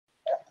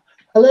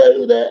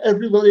Hello there,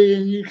 everybody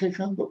in UK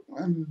Comic,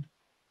 and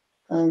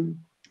um,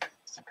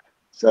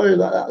 sorry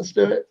about that,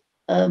 Stuart.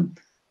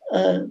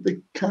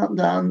 The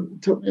countdown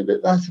took me a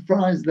bit by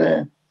surprise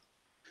there.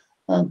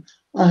 I'm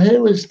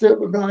here with Stuart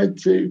MacBride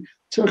to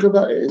talk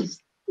about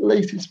his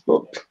latest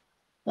book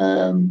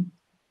from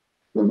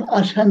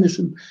Ash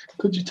Henderson.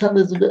 Could you tell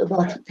us a bit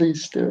about it,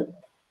 please, Stuart?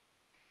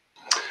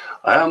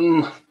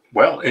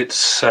 Well,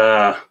 it's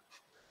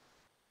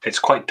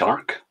quite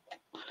dark.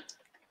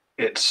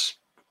 It's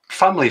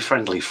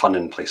family-friendly fun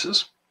in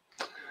places.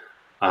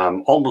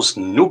 Almost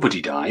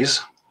nobody dies,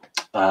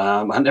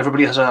 and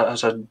everybody has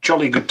a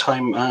jolly good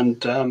time,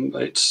 and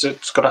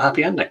it's got a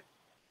happy ending.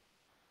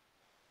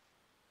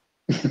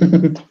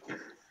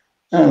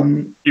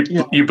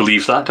 You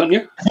believe that, don't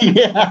you?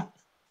 Yeah.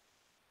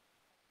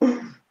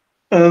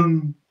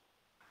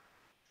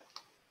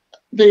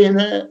 Being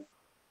a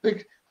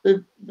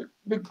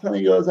big fan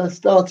of yours, I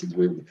started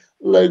with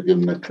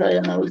Logan McRae,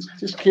 and I was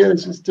just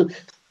curious as to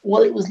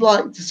what it was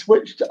like to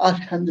switch to Ash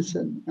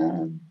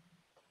Henderson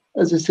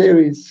as a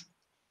series.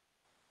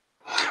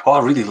 Oh,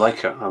 I really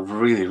like it. I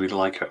really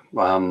like it.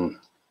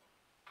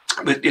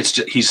 But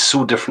he's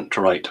so different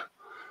to write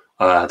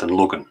than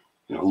Logan.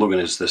 You know, Logan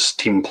is this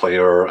team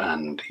player,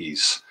 and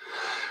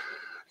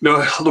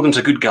Logan's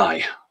a good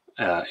guy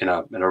in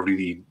a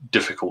really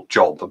difficult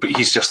job, but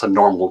he's just a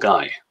normal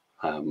guy.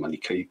 And I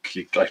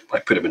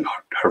put him in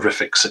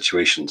horrific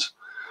situations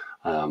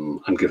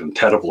and give him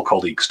terrible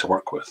colleagues to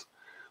work with.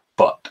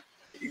 But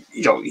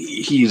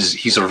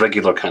he's a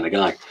regular kind of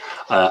guy.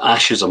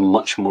 Ash is a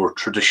much more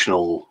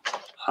traditional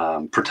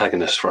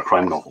protagonist for a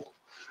crime novel.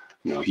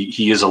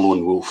 He is a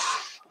lone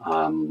wolf,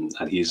 and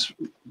he's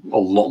a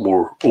lot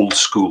more old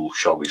school,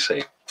 shall we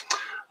say.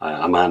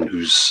 A man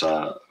whose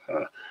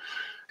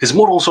his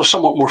morals are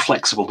somewhat more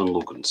flexible than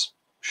Logan's,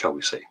 shall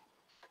we say.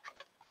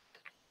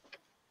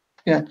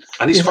 Yeah,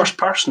 and he's first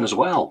person as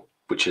well,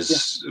 which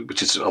is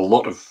a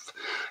lot of,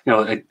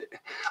 I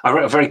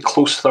write a very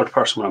close third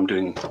person when I'm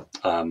doing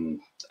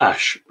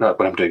Ash, when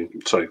I'm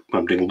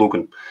doing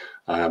Logan,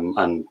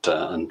 and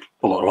a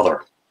lot of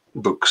other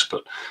books,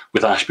 but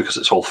with Ash, because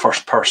it's all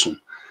first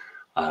person,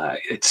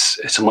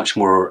 it's a much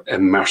more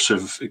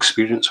immersive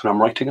experience when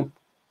I'm writing him.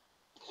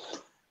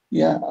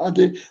 Yeah, I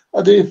do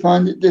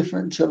find it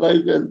different to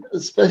Logan,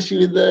 especially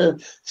with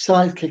the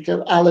sidekick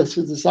of Alice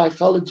as a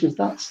psychologist.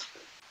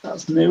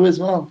 That's new as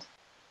well.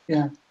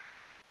 Yeah.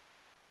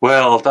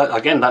 Well,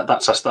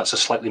 that's a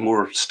slightly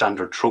more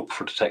standard trope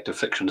for detective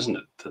fiction, isn't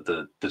it?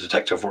 The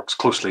detective works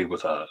closely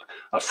with a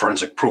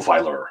forensic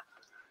profiler,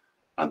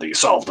 and they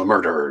solve the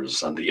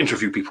murders, and they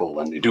interview people,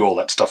 and they do all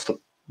that stuff that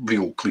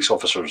real police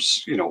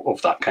officers,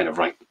 of that kind of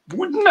rank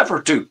would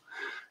never do,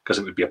 because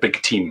it would be a big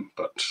team.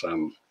 But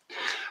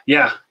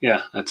yeah,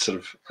 it's sort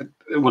of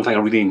one thing I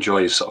really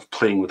enjoy is sort of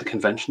playing with the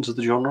conventions of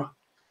the genre.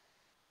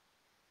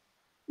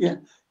 Yeah,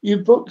 your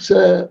books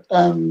are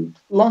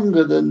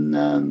longer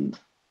than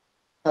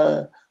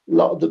a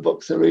lot of the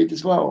books I read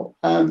as well.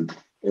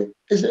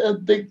 Is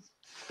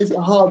it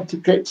hard to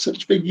create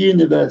such big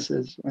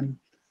universes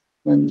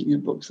when your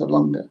books are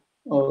longer,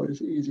 or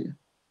is it easier?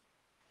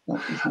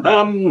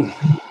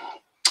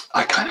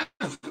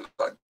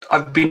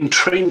 I've been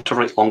trained to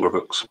write longer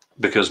books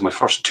because my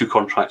first 2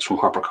 contracts from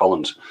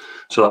HarperCollins,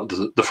 so that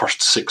was the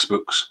first 6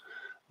 books,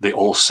 they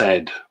all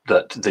said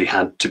that they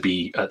had to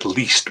be at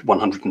least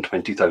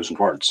 120,000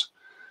 words.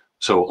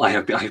 So I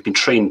have been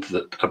trained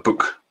that a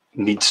book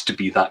needs to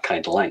be that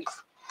kind of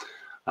length.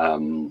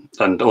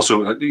 And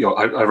also,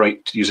 I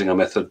write using a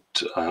method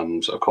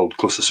sort of called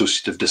close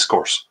associative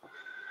discourse,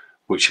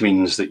 which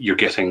means that you're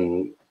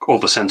getting all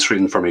the sensory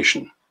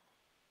information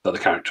that the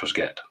characters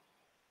get,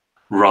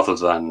 rather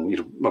than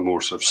a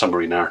more sort of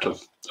summary narrative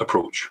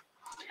approach,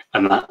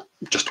 and that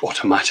just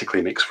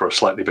automatically makes for a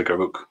slightly bigger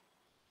book.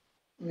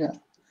 Yeah,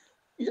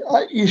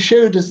 you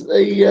showed us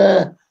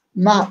a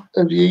map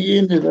of your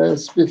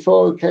universe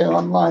before it came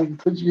online.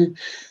 Could you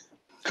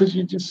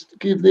just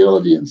give the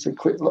audience a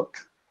quick look?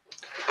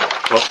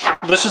 Well,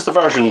 this is the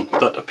version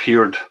that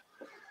appeared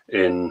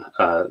in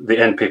the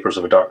end papers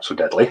of A Dark So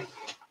Deadly.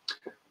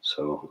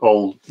 So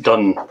all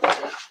done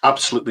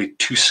absolutely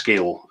to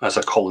scale as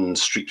a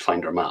Collins Street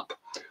Finder map.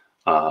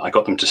 I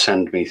got them to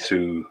send me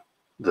through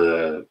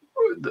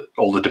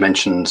all the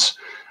dimensions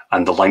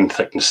and the line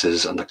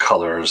thicknesses and the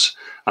colours,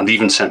 and they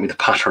even sent me the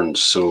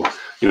patterns. So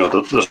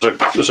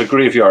there's a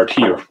graveyard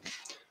here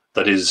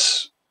that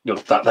is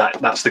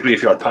that's the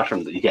graveyard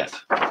pattern that you get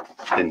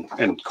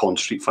in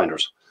Collins Street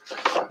Finders.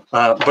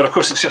 But of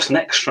course, it's just an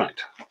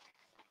extract.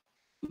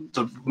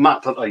 The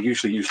map that I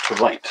usually use to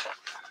write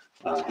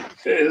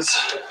is,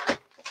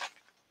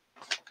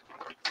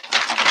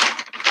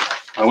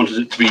 I wanted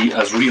it to be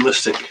as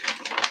realistic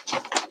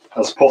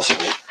as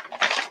possible.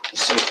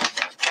 So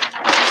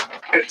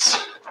it's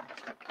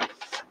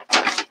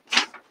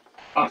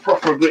a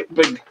proper great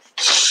big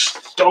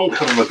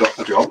stonker of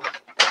a job.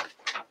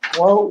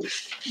 Well,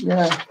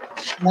 yeah,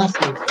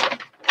 massive.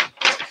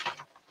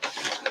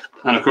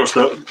 And of course,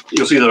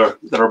 you'll see there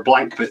are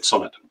blank bits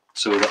on it,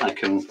 so that I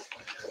can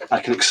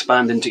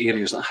expand into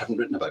areas that I haven't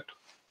written about.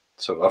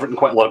 So I've written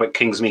quite a lot about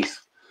Kingsmeath.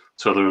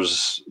 So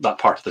there's that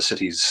part of the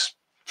city's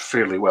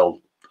fairly well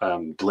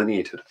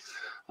delineated.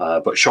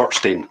 But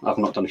Shortstone, I've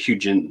not done a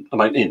huge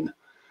amount in.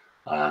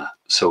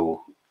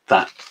 So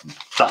that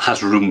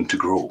has room to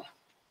grow,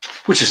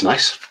 which is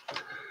nice.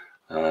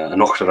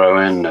 And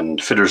Auchterarwen and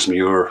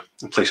Fiddersmuir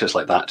and places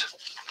like that,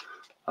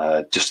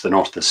 just to the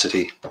north of the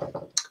city.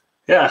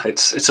 Yeah,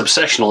 it's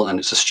obsessional and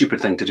it's a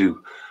stupid thing to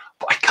do,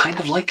 but I kind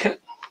of like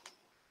it.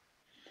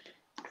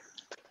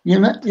 You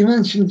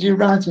mentioned your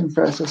writing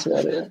process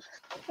earlier.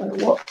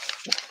 What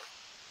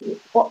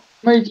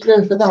made you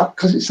go for that?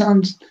 Because it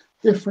sounds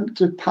different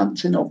to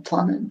pantsing or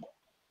planning.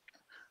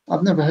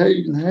 I've never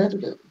even heard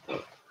of it.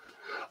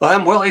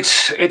 Well,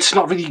 it's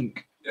not really.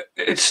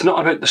 It's not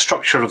about the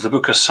structure of the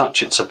book as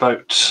such. It's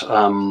about.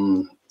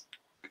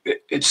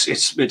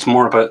 It's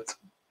more about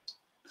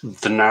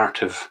the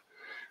narrative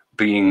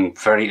being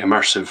very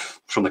immersive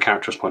from the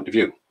character's point of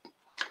view.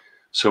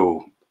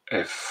 So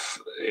if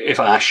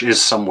Ash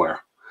is somewhere,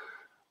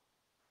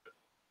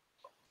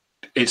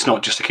 it's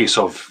not just a case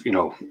of,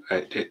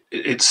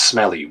 it's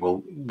smelly.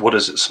 Well, what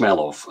does it smell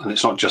of? And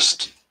it's not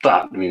just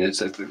that. I mean,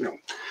 it's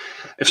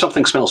if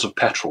something smells of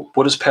petrol,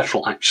 what does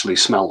petrol actually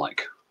smell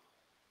like?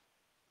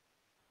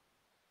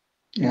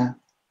 Yeah.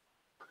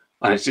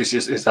 And it's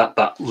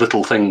that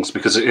little things,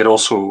 because it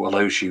also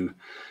allows you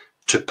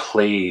to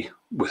play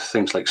with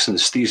things like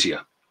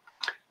synesthesia,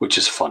 which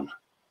is fun.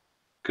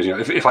 Because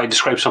if I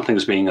describe something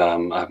as being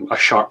a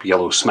sharp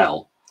yellow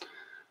smell,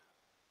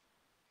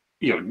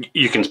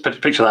 you can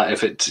picture that.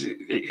 If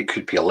it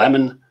could be a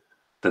lemon,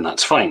 then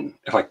that's fine.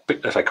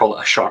 If I call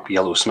it a sharp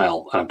yellow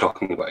smell and I'm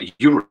talking about a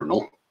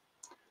urinal,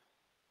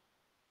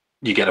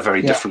 you get a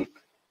very different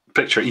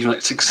picture, even though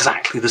it's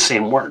exactly the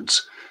same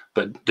words,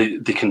 but they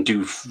can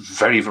do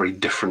very, very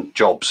different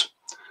jobs.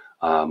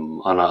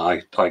 And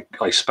I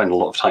spend a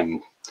lot of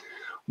time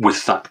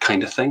with that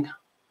kind of thing.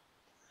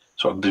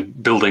 So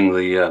building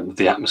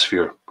the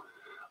atmosphere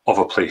of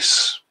a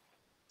place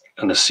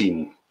and a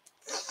scene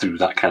through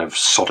that kind of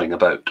sodding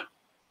about.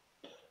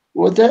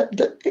 Well,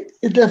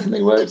 it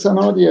definitely works on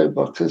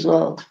audiobook as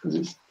well, because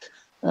it's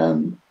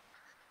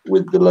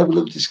with the level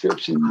of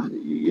description that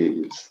you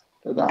use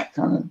for that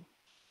kind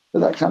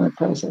of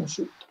process.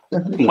 It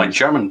definitely My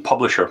German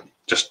publisher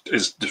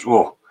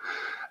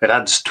it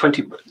adds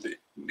 20.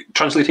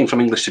 Translating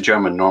from English to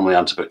German normally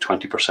adds about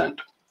 20%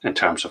 in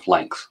terms of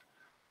length.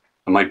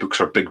 And my books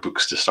are big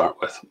books to start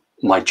with.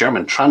 My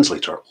German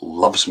translator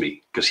loves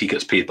me because he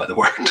gets paid by the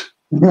word.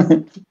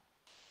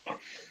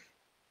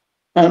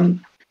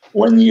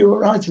 When you were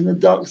writing The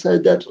Dark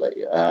So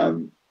Deadly,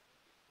 that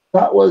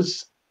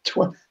was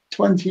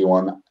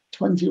 21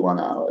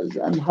 hours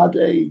and had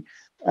a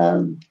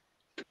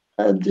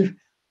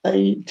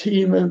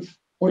team of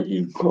what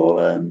you call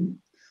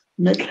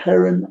Mick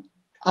Herron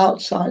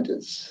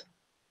outsiders.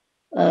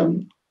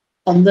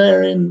 And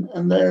they're in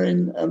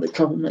the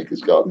Cover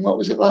Maker's Garden. What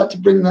was it like to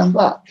bring them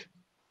back?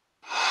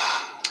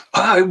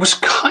 It was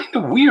kind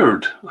of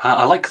weird.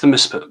 I like the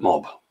Misfit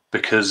Mob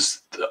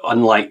because,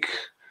 unlike,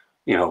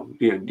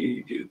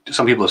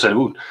 some people have said,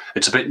 "Oh,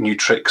 it's a bit New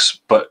Tricks,"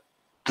 but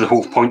the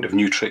whole point of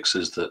New Tricks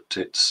is that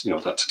it's,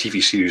 that's a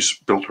TV series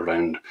built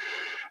around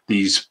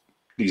these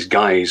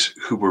guys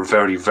who were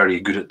very, very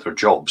good at their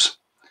jobs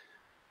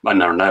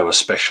and are now a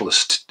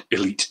specialist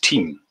elite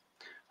team.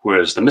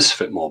 Whereas the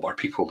Misfit Mob are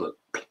people that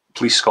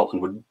Police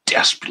Scotland would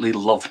desperately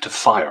love to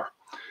fire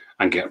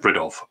and get rid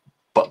of,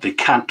 but they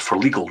can't for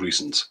legal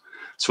reasons.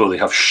 So they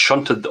have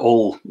shunted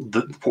all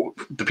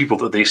the people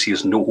that they see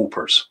as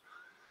no-hopers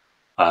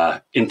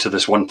into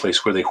this one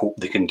place where they hope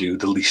they can do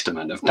the least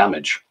amount of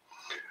damage.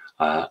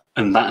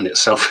 And that in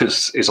itself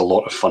is a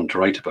lot of fun to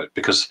write about,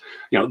 because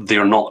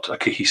they're not a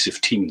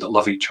cohesive team that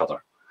love each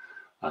other.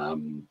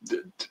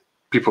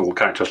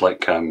 Characters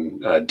like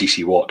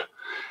DC Watt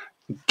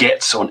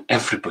gets on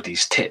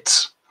everybody's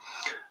tits,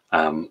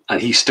 and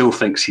he still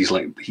thinks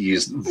he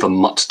is the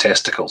mutt's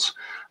testicles,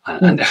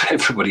 and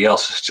everybody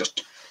else is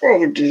just,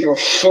 "Oh, you're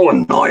so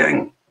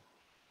annoying,"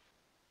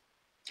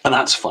 and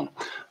that's fun,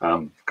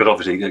 because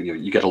obviously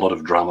you get a lot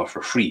of drama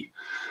for free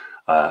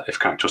if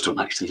characters don't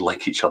actually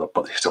like each other,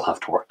 but they still have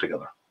to work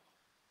together.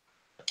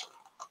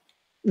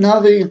 Now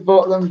that you've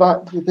brought them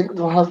back, do you think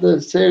they'll have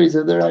the series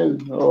of their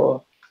own,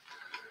 or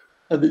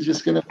are they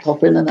just going to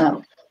pop in and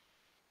out?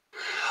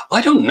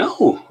 I don't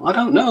know.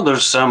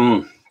 There's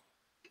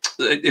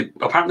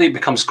apparently it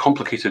becomes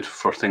complicated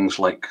for things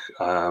like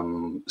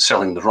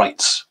selling the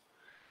rights.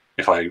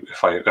 If I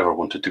ever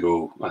wanted to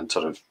go and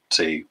sort of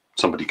say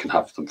somebody can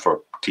have them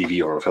for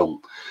TV or a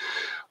film,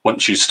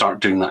 once you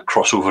start doing that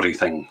crossovery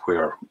thing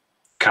where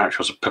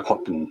characters pop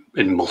up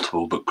in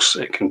multiple books,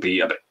 it can be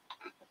a bit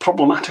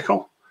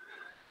problematical.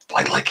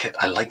 But I like it.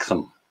 I like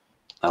them.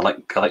 I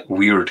like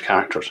weird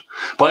characters,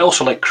 but I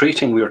also like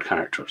creating weird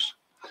characters.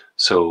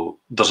 So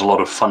there's a lot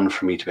of fun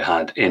for me to be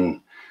had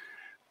in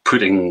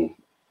putting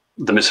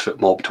the Misfit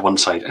Mob to one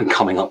side and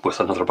coming up with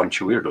another bunch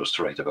of weirdos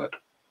to write about.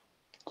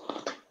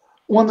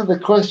 One of the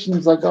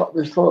questions I got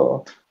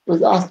before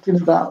was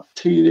asking about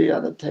TV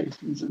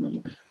adaptations.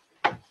 And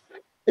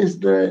is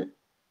there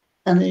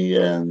any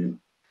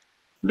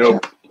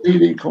Nope.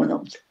 TV coming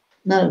up?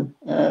 No.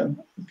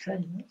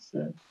 Okay. That's,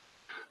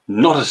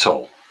 Not at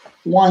all.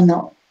 why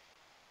not?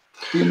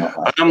 Do you not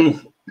like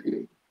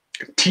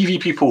TV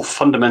people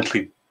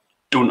fundamentally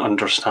don't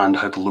understand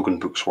how the Logan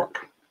books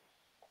work.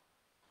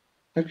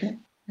 Okay.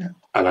 Yeah.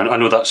 And I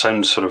know that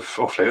sounds sort of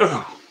awfully,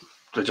 oh,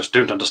 they just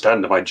don't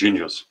understand, am I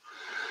genius?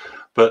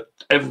 But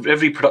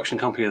every production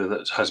company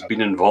that has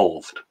been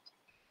involved,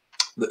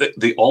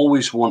 they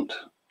always want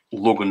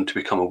Logan to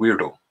become a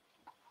weirdo,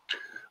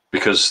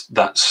 because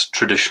that's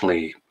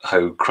traditionally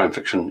how crime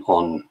fiction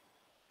on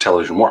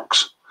television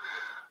works.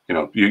 You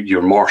know,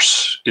 your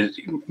Morse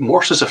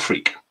is a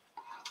freak.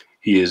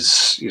 He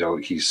is, you know,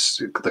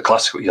 he's the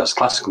classical. He has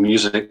classical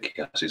music.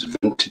 He has his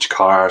vintage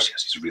cars. He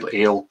has his real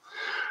ale.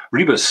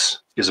 Rebus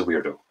is a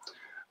weirdo,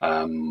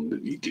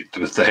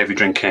 with the heavy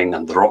drinking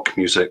and the rock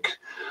music,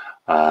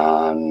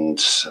 and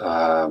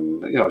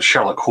you know,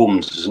 Sherlock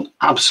Holmes is an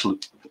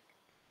absolute.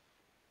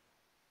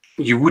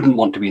 You wouldn't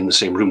want to be in the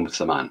same room with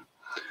the man,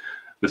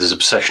 with his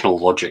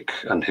obsessional logic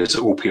and his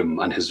opium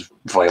and his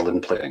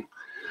violin playing,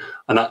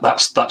 and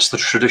that's the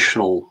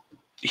traditional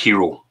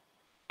hero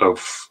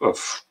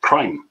of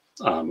crime.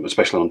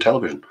 Especially on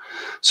television.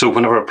 So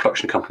whenever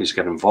production companies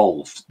get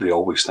involved, they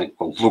always think,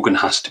 well, Logan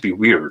has to be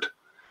weird,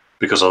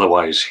 because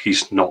otherwise he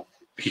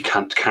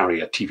can't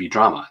carry a TV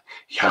drama.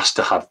 He has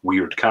to have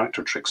weird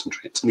character tricks and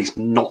traits, and he's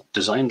not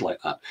designed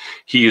like that.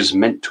 He is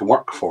meant to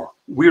work for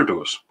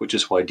weirdos, which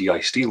is why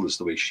D.I. Steele is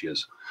the way she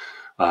is,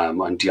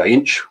 and D.I.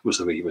 Inch was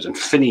the way he was, and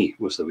Finney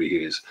was the way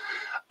he is.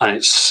 And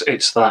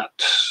it's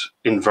that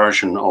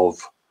inversion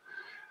of,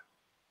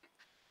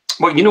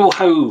 well, you know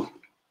how,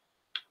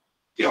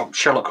 you know,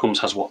 Sherlock Holmes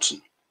has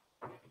Watson.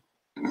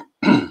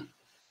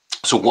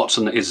 So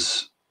Watson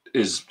is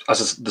as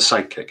the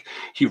sidekick.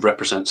 He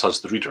represents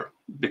us, the reader,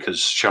 because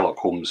Sherlock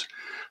Holmes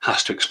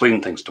has to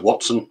explain things to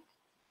Watson,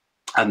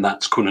 and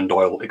that's Conan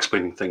Doyle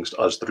explaining things to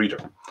us, the reader.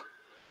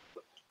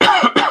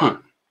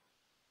 And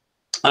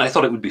I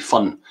thought it would be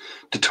fun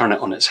to turn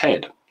it on its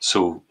head.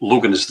 So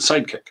Logan is the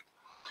sidekick,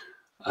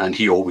 and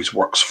he always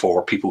works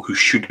for people who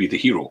should be the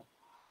hero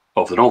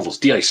of the novels.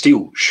 D.I.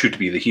 Steele should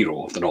be the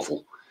hero of the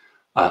novel.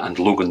 And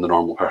Logan, the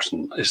normal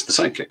person, is the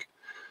sidekick,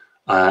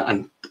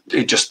 and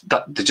they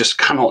just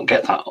cannot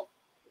get that.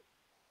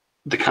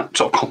 They can't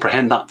sort of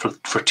comprehend that for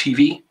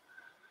TV.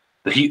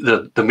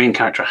 The main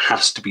character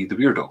has to be the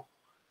weirdo,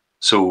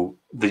 so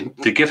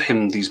they give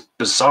him these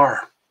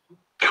bizarre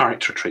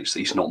character traits that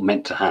he's not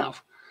meant to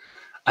have,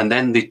 and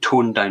then they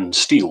tone down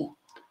Steele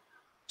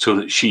so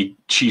that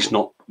she's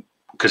not,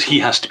 because he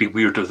has to be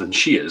weirder than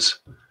she is,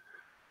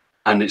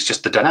 and it's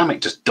just the dynamic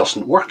just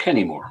doesn't work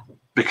anymore.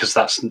 Because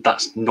that's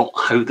not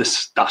how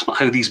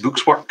these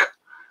books work.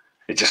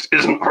 It just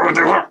isn't how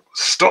they work.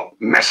 Stop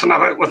messing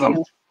about with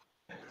them.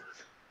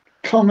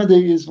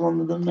 Comedy is one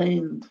of the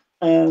main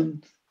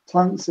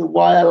planks of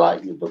why I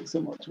like your books so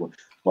much.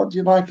 What do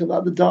you like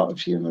about the dark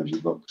humour of your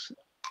books?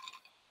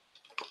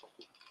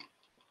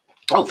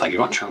 Oh, thank you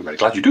very much. I'm very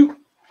glad you do.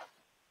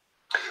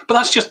 But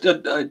that's just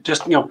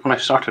you know, when I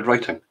started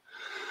writing,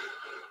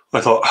 I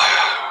thought,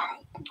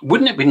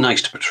 wouldn't it be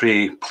nice to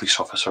portray police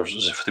officers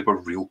as if they were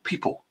real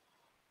people?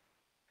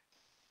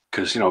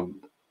 Because, you know,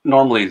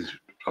 normally,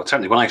 well,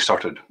 certainly when I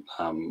started,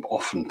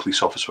 often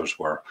police officers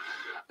were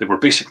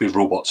basically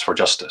robots for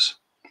justice,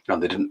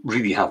 and they didn't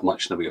really have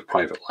much in the way of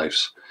private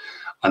lives,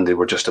 and they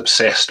were just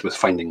obsessed with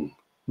finding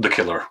the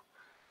killer,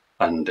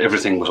 and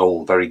everything was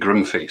all very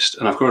grim-faced.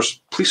 And of course,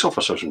 police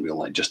officers in real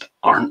life just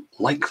aren't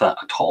like that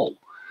at all.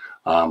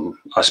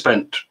 I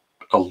spent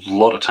a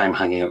lot of time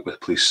hanging out with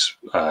police,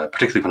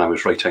 particularly when I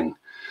was writing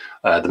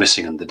The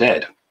Missing and the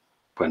Dead,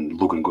 when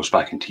Logan goes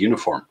back into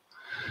uniform.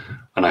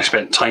 And I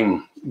spent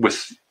time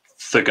with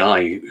the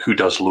guy who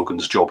does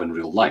Logan's job in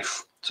real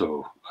life.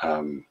 So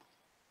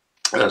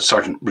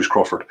Sergeant Bruce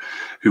Crawford,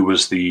 who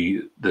was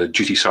the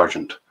duty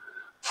sergeant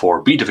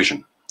for B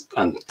Division,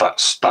 and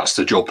that's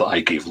the job that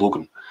I gave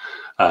Logan.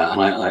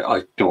 And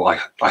I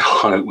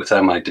hung out with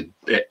them. I did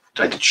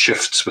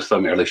shifts with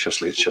them, early shifts,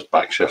 late shifts,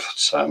 back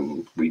shifts.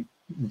 We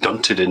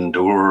dunted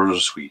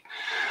indoors. We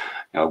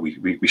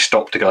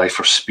stopped a guy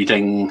for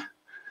speeding.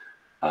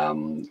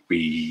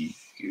 We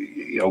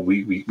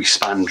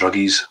span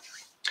druggies,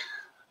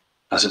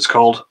 as it's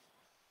called,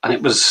 and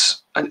it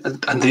was, and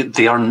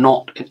they are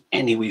not in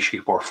any way,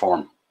 shape, or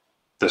form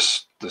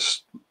this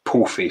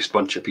po-faced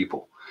bunch of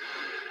people.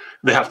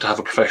 They have to have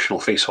a professional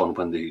face on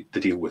when they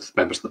deal with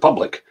members of the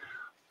public,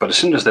 but as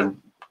soon as they're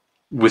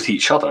with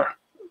each other,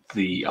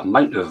 the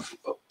amount of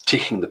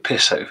taking the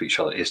piss out of each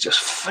other is just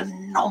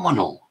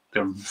phenomenal.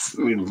 They're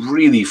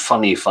really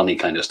funny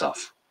kind of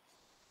stuff.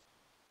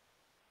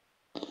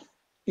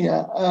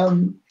 Yeah.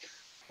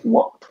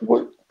 What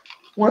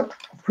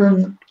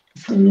from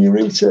your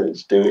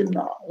research doing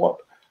that?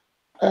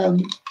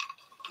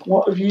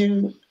 What have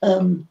you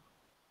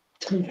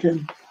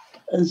taken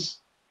as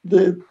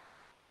the?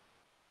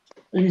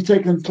 Have you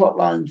taken plot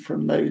lines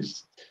from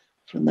those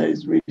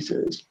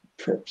research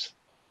trips?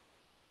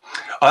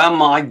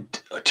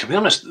 To be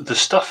honest,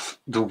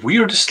 the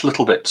weirdest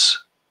little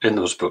bits in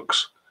those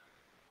books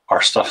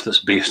are stuff that's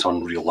based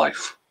on real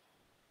life.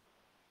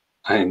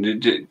 And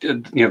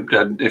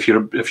if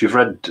you've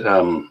read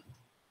The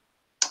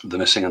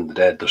Missing and the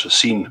Dead, there's a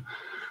scene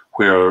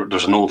where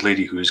there's an old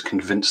lady who is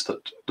convinced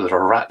that there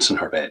are rats in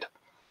her bed,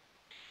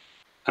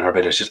 and her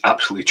bed is just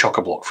absolutely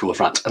chock-a-block full of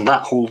rats. And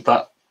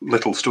that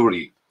little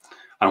story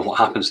and what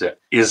happens there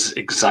is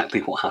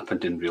exactly what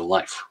happened in real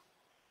life.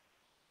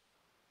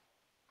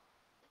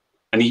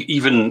 And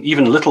even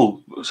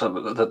little, so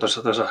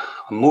there's a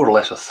more or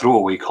less a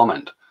throwaway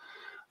comment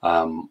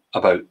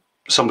about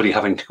somebody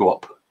having to go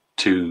up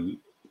to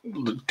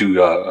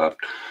do I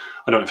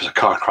don't know if it's a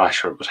car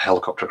crash or it was a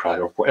helicopter crash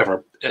or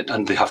whatever,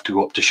 and they have to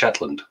go up to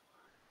Shetland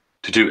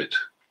to do it,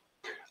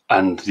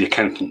 and the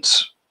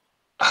accountants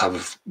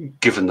have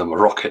given them a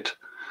rocket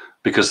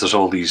because they're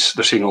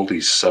seeing all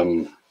these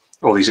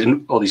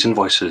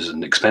invoices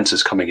and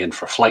expenses coming in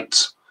for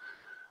flights,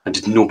 and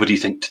did nobody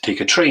think to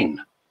take a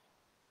train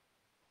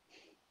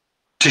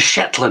to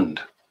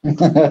Shetland,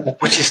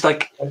 which is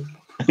like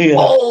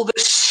all the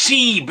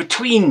sea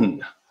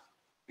between,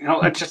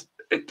 it's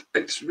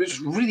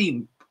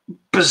really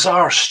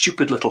bizarre,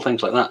 stupid little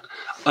things like that,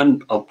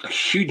 and a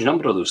huge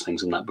number of those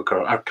things in that book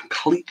are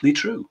completely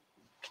true.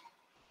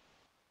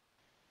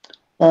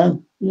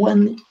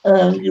 When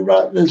you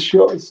write the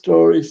short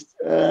stories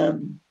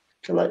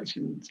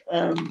collections,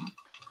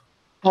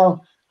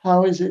 how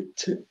is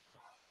it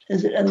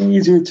any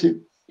easier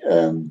to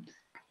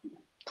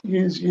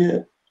use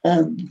your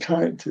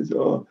characters,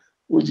 or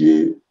would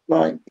you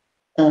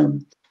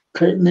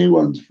create new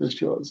ones for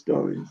short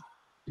stories?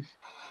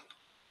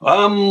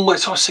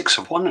 It's all 6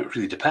 of 1. It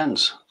really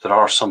depends. There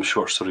are some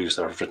short stories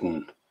that are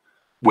written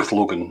with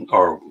Logan,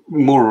 or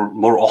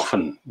more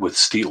often with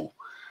Steele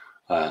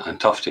and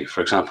Tufty. For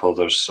example,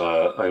 there's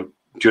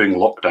during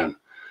lockdown,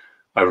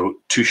 I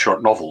wrote 2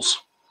 short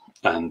novels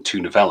and 2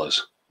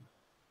 novellas,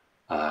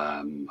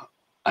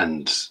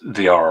 and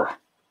they are.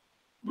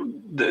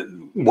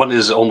 One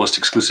is almost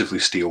exclusively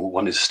Steele.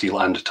 One is Steele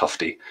and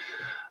Tufty.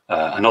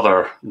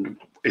 Another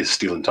is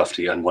Steele and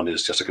Tufty, and one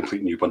is just a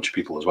complete new bunch of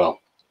people as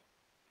well.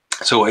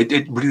 So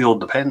it really all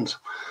depends.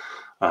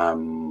 I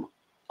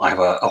have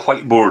a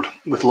whiteboard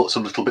with lots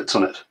of little bits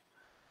on it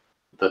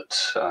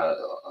that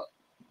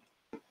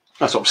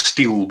I sort of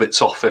steal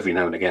bits off every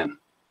now and again,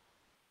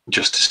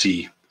 just to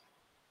see,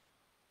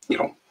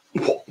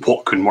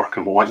 what can work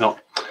and what might not.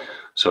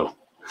 So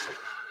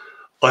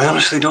I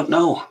honestly don't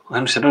know.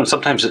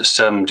 Sometimes it's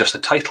just a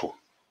title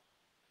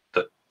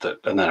that,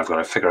 and then I've got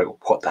to figure out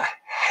what the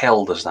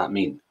hell does that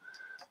mean,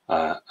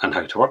 and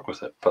how to work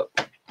with it. But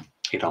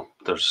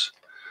there's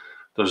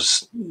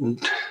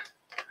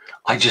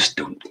I just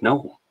don't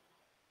know.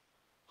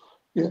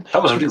 Yeah.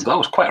 That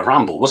was quite a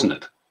ramble, wasn't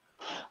it?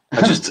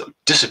 I just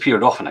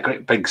disappeared off in a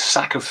great big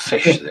sack of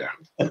fish there.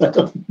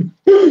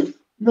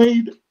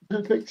 Made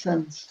perfect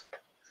sense,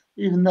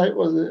 even though it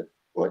was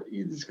what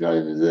you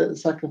described as a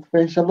sack of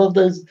fish. I love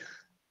those.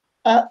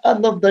 I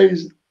love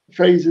those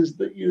phrases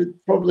that you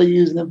would probably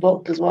use in a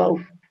book as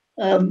well.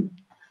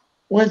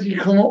 Where do you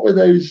come up with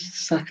those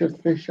sack of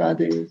fish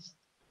ideas?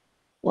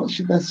 What's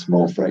your best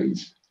small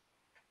phrase?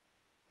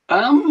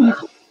 Don't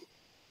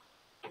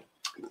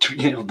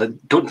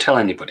tell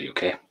anybody,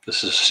 okay?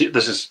 This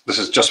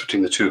is just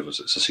between the two of us.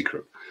 It's a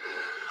secret.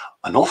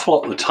 An awful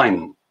lot of the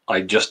time,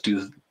 I just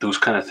do those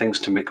kind of things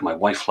to make my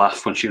wife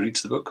laugh when she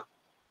reads the book.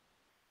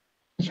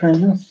 Fair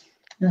enough.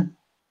 Yeah,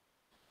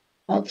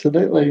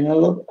 absolutely. I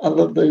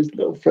love those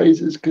little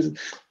phrases because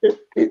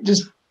it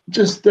just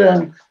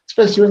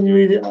especially when you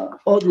read it on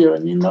audio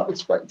and you're not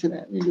expecting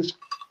it, and you just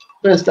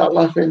burst out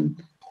laughing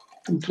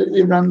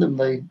completely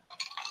randomly.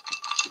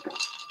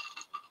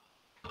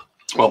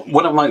 Well,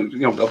 one of my,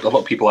 a lot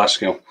of people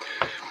ask,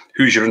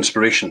 who's your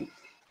inspiration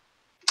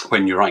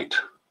when you write?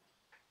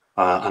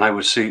 And I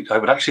would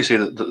actually say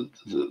that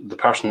the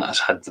person that has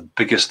had the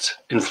biggest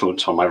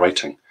influence on my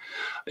writing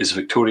is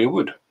Victoria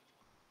Wood.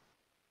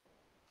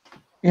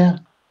 Yeah,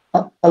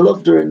 I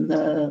loved her in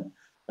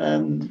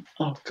when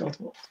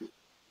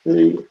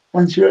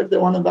she wrote the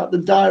one about the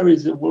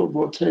diaries of World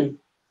War II.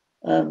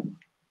 I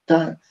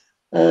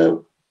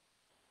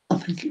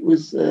think it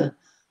was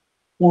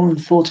War in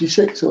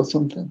 46 or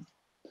something.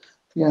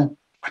 Yeah,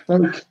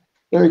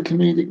 very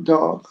comedic,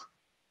 dark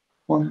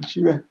one.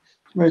 She wrote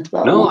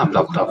about. No, I've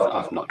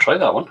not tried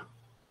that one.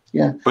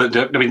 Yeah, but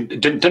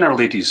Dinner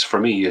Ladies for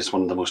me is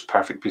one of the most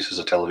perfect pieces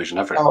of television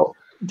ever. Oh,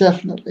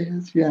 definitely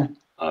is. Yeah.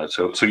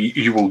 So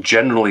you will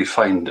generally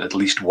find at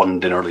least one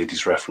Dinner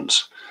Ladies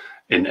reference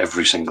in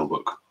every single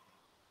book.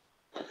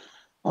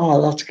 Oh,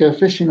 I'll have to go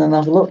fishing and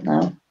have a look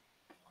now.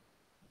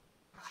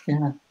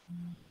 Yeah,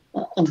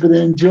 I'm going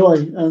to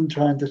enjoy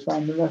trying to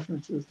find the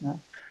references now.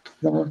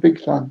 I'm a big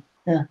fan.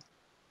 Yeah.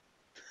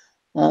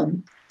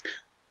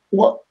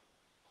 What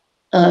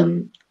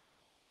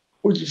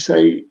would you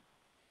say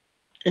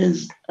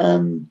is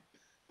the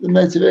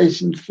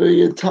motivation for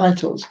your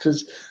titles?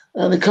 Because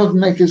The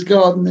Covenmaker's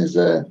Garden is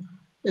a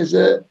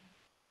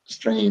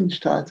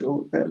strange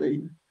title,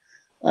 really.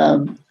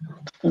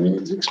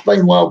 It's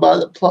explained well by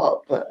the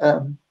plot, but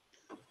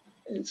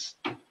it's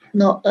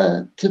not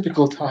a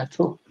typical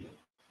title.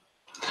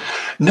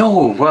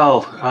 No,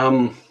 well,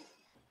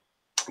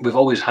 we've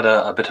always had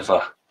a bit of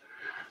a.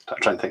 I'm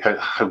trying to think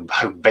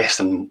how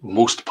best and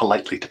most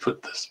politely to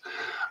put this.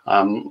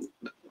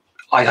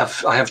 I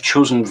have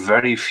chosen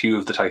very few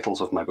of the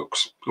titles of my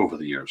books over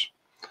the years.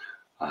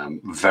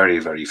 Very,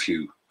 very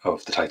few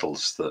of the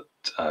titles that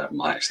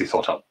I actually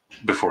thought up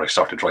before I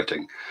started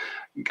writing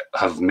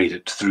have made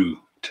it through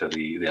to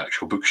the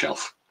actual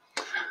bookshelf.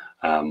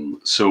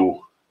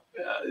 So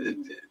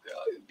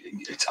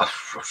I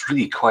was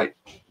really quite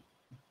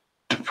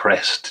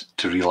depressed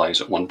to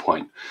realise at one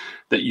point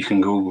that you can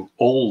go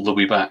all the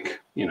way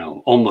back,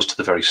 almost to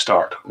the very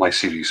start of my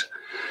series,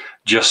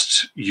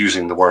 just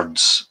using the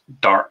words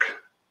dark,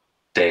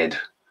 dead,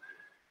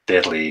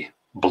 deadly,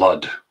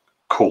 blood,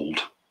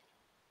 cold.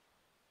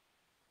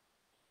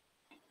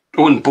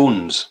 Oh, and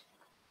bones.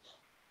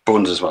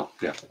 Bones as well,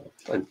 yeah.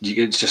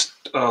 It's just...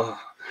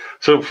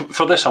 So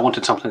for this, I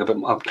wanted something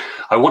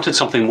I wanted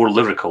something more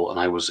lyrical, and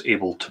I was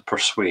able to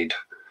persuade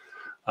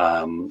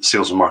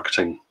sales and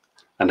marketing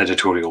and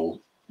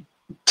editorial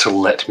to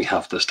let me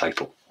have this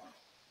title.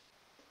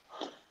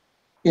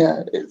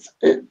 Yeah,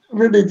 it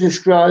really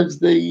describes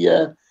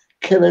the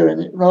killer in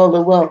it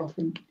rather well, I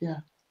think. Yeah.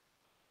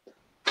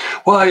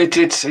 Well,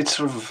 it's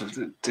sort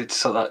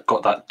of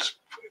got that,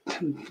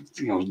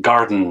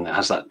 garden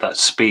has that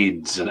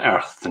spades and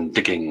earth and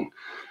digging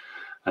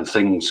and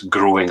things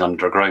growing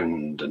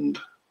underground, and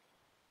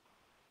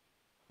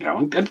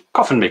and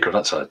coffin maker.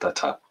 That's a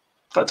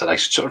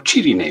nice sort of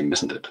cheery name,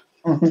 isn't it?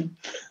 Mm-hmm.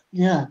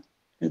 Yeah,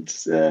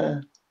 it's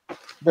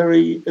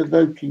very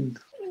evoking.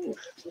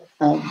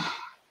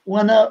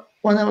 When I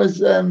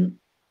was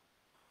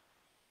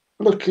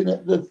looking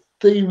at the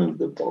theme of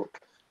the book,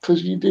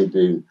 because you've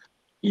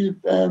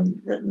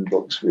written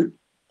books with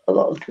a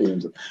lot of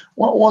themes.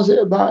 What was it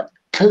about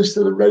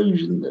coastal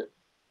erosion that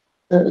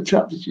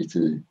attracted you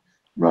to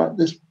write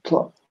this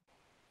plot?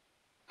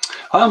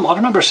 I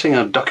remember seeing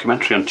a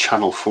documentary on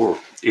Channel 4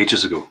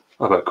 ages ago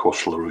about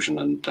coastal erosion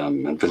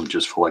and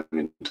villages falling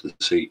into the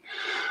sea.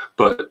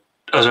 But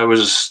as I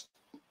was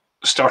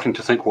starting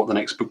to think what the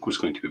next book was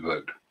going to be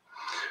about,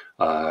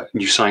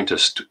 New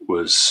Scientist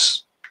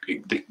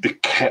they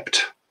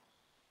kept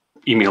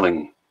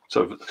emailing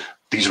sort of,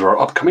 these are our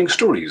upcoming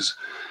stories.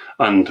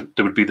 And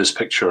there would be this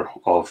picture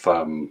of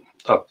a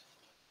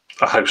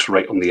house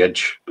right on the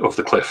edge of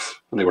the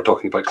cliff, and they were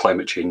talking about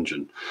climate change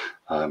and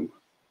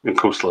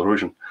coastal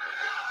erosion.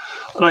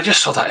 And I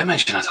just saw that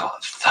image and I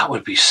thought, that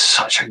would be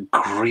such a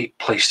great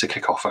place to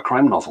kick off a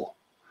crime novel.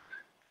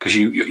 Because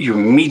you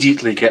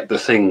immediately get the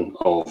thing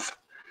of,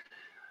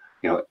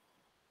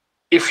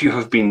 if you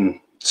have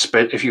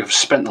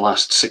spent the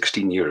last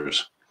 16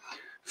 years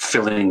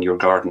filling your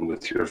garden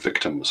with your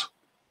victims,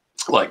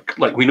 like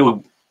we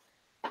know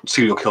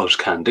serial killers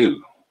can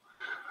do,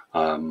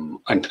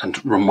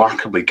 and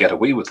remarkably get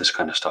away with this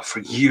kind of stuff for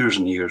years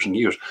and years and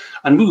years,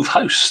 and move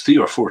house 3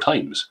 or 4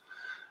 times.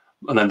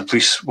 And then the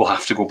police will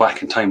have to go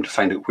back in time to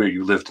find out where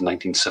you lived in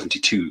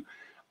 1972,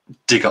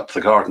 dig up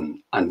the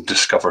garden, and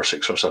discover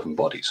 6 or 7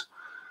 bodies.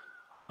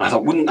 And I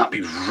thought, wouldn't that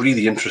be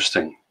really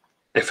interesting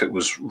if it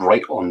was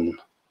right on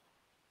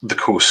the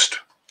coast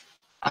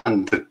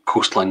and the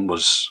coastline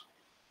was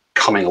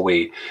coming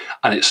away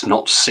and it's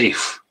not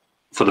safe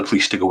for the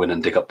police to go in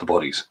and dig up the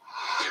bodies.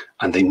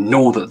 And they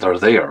know that they're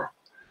there.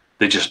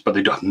 But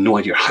they have no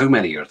idea how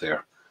many are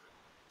there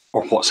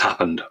or what's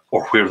happened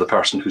or where the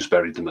person who's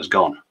buried them has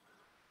gone.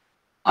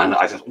 And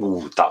I thought,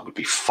 oh, that would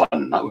be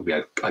fun. That would be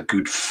a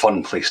good,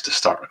 fun place to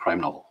start a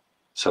crime novel.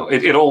 So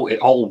it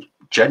all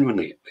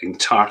genuinely, the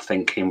entire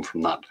thing came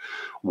from that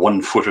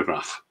one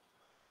photograph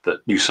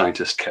that New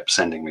Scientist kept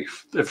sending me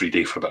every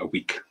day for about a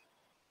week.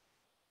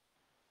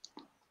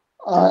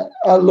 I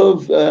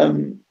love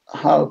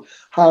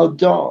how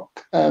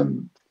dark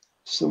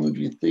some of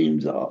your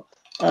themes are.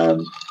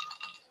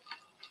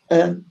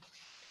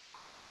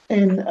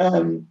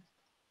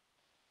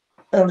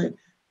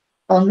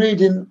 I'm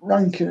reading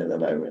Rankin at the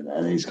moment,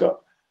 and he's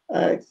got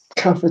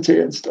Cafferty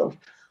and stuff.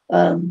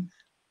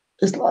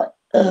 It's like,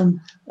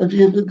 have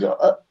you ever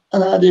got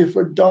an idea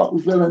for a dark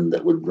villain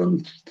that would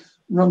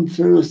run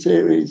through a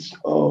series,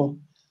 or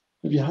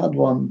have you had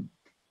one?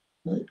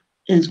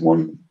 Is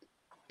one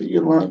that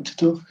you like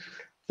to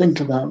think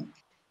about?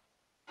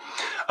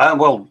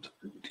 Well,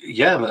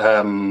 yeah,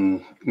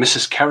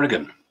 Mrs.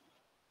 Kerrigan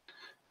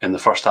in the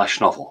first Ash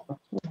novel.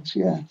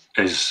 Yeah.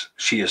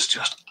 She is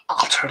just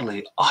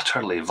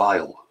utterly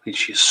vile.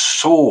 She is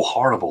so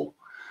horrible,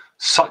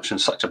 such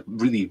a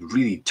really,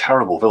 really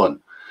terrible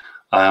villain.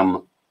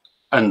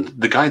 And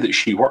the guy that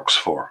she works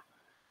for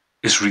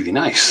is really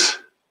nice.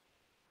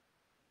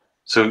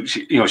 So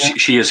she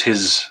is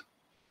his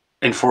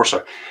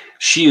enforcer.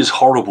 She is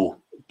horrible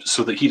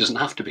so that he doesn't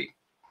have to be.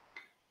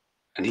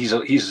 And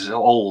he's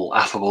all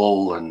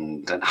affable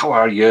and how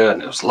are you?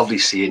 And it was lovely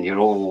seeing you.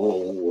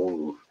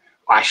 Oh,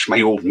 Ash,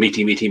 my old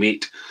matey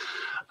mate.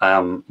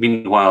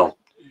 Meanwhile,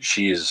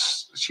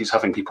 she's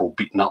having people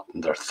beaten up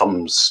and their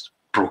thumbs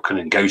broken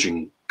and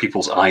gouging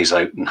people's eyes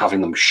out and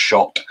having them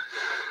shot.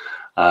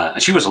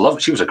 And she was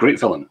a great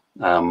villain.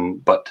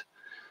 But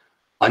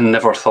I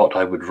never thought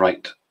I would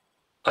write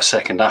a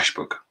second Ash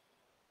book.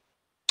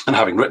 And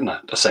having written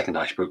a second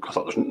Ash book, I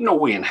thought there's no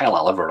way in hell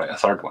I'll ever write a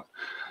third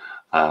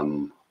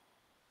one.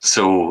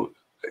 So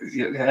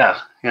yeah.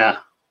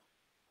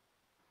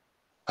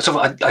 So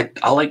I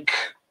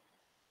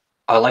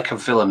like a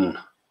villain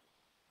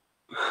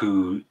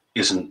who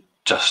isn't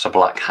just a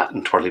black hat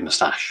and twirly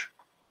moustache.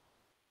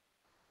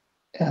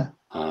 Yeah.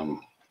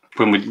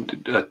 When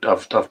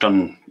I've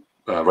done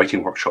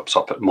writing workshops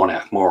up at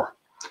Moniac Moor,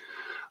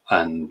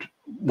 and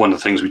one of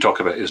the things we talk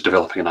about is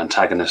developing an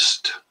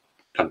antagonist,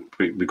 and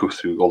we go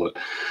through all of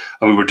it.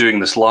 And we were doing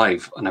this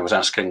live, and I was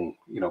asking,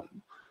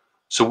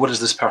 so what does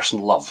this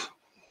person love?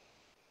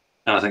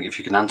 And I think if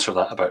you can answer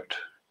that about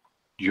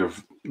your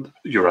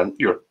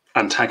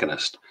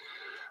antagonist,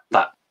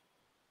 that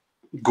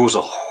goes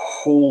a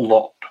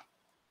whole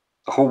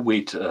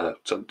way to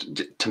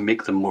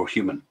make them more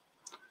human,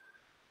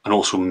 and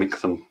also make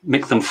them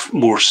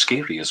more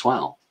scary as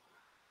well.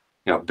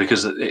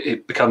 Because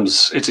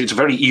it's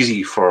very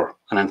easy for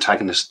an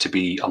antagonist to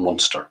be a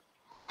monster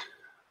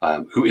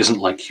who isn't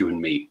like you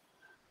and me.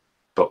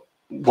 But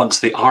once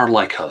they are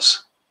like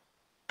us,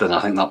 then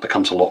I think that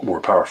becomes a lot more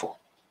powerful.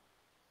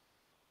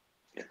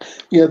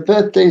 Yeah,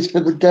 Birthdays for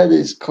the Dead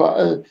is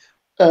quite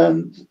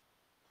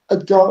a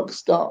dark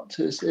start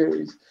to a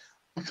series.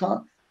 I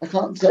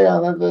can't say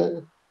I've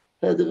ever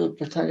heard of a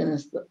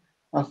protagonist that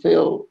I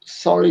feel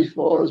sorry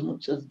for as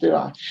much as do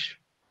Ash.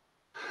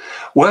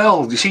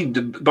 Well, you see,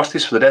 the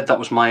Birthdays for the Dead, that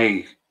was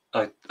I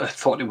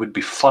thought it would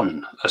be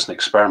fun as an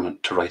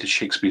experiment to write a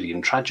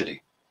Shakespearean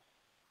tragedy.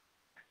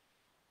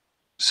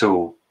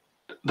 So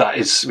that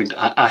is,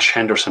 Ash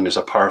Henderson is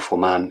a powerful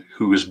man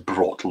who is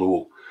brought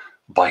low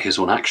by his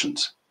own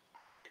actions.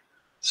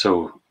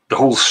 So the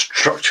whole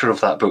structure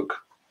of that book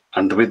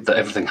and the way that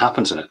everything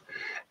happens in it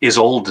is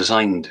all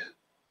designed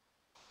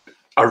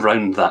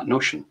around that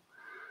notion.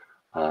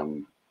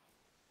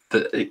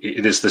 That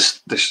it is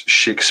this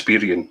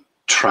Shakespearean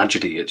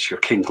tragedy. It's your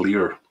King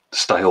Lear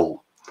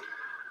style,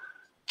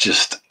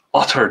 just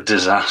utter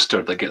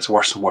disaster that gets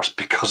worse and worse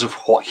because of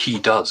what he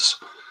does.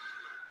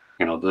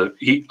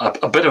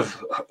 A bit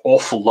of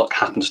awful luck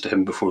happens to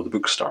him before the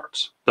book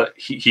starts that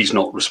he's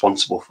not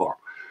responsible for.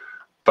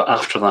 But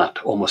after that,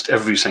 almost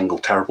every single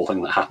terrible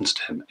thing that happens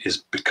to him is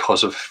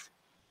because of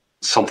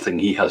something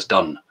he has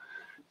done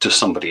to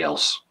somebody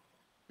else.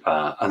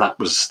 And that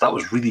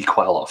was really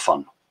quite a lot of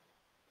fun.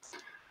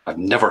 I've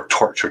never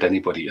tortured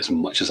anybody as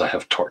much as I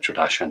have tortured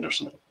Ash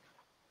Henderson.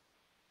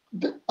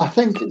 I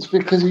think it's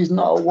because he's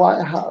not a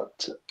white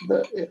hat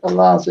that it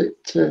allows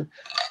it to.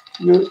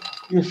 You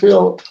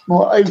feel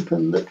more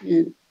open that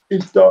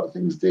if dark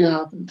things do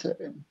happen to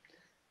him,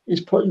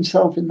 he's put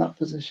himself in that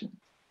position.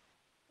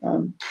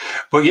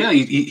 Well, yeah,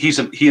 he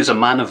is a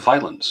man of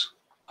violence,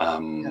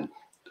 and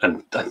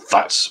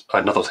that's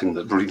another thing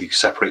that really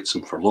separates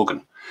him from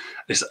Logan.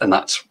 And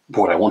that's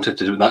what I wanted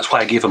to do. And that's why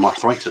I gave him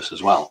arthritis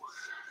as well,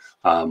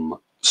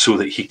 so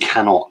that he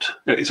cannot.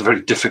 It's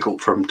very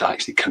difficult for him to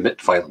actually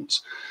commit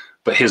violence,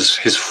 but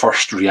his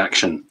first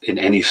reaction in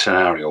any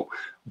scenario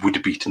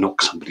would be to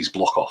knock somebody's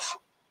block off.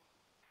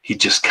 He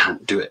just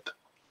can't do it,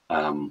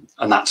 and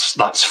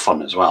that's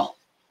fun as well.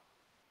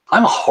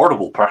 I'm a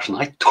horrible person.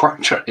 I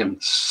torture him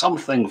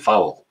something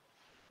foul.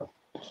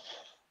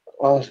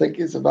 Well, I think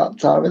it's about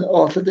time an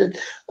author did.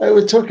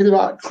 We're talking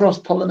about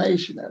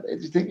cross-pollination earlier.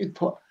 Do you think you'd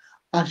put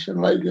Ash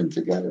and Logan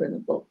together in a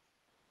book?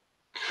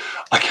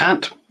 I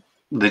can't.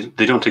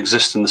 They don't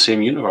exist in the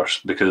same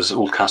universe because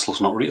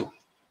Oldcastle's not real.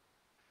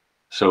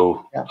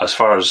 So as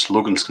far as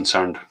Logan's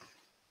concerned,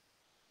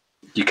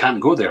 you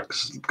can't go there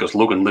because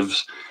Logan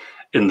lives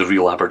in the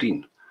real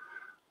Aberdeen.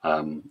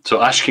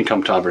 So Ash can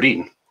come to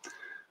Aberdeen,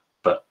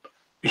 but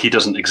he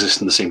doesn't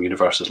exist in the same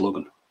universe as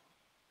Logan.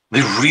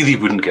 They really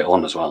wouldn't get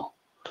on as well.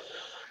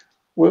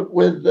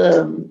 With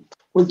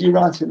you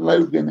writing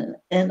Logan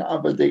in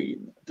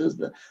Aberdeen, does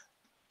the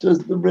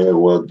real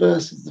world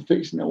versus the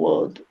fictional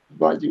world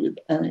provide you with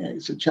any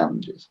extra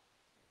challenges?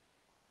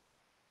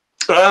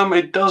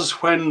 It does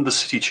when the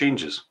city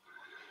changes,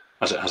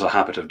 as it has a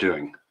habit of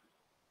doing.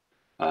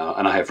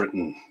 And I have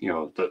written,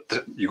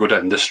 that you go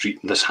down this street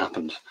and this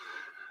happened,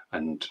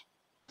 and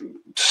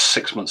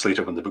 6 months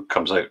later, when the book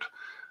comes out,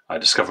 I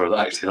discover that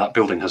actually that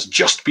building has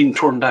just been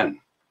torn down,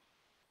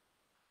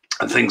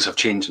 and things have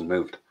changed and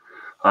moved.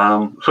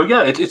 So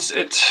yeah, it's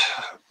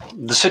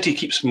the city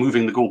keeps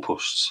moving the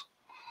goalposts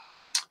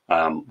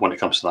when it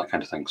comes to that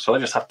kind of thing. So I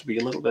just have to be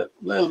a little bit,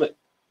 well, it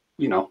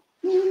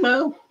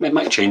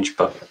might change,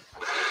 but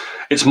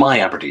it's my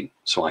Aberdeen,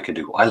 so I can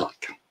do what I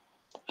like,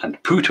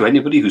 and poo to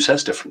anybody who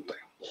says differently.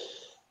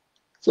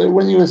 So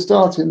when you were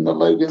starting the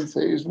Logan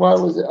series, why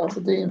was it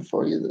Aberdeen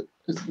for you that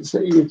was the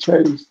city you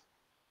chose?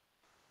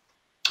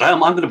 I'm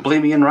going to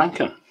blame Ian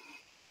Rankin.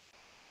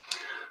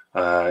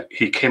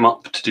 He came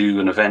up to do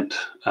an event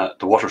at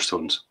the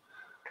Waterstones.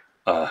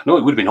 No,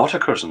 it would have been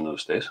Otakers in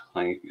those days.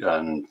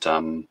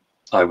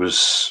 I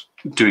was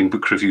doing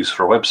book reviews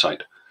for a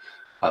website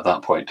at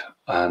that point,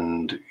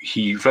 and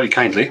he very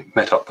kindly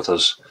met up with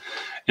us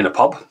in a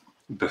pub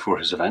before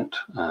his event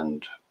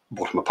and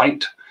bought him a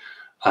pint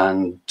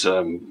and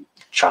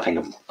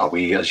chatting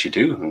away as you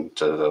do. And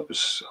I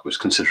was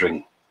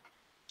considering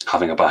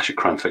having a bash at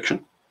crime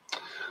fiction.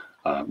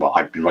 Well,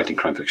 I've been writing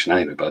crime fiction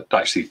anyway, but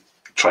actually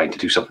trying to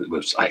do something that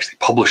was actually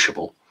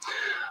publishable.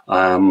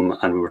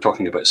 And we were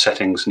talking about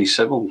settings, and he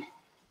said, well,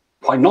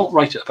 why not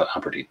write it about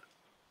Aberdeen?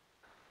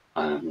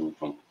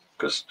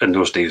 Because in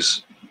those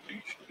days,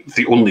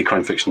 the only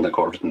crime fiction that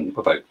got written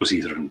about was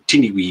either in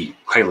teeny wee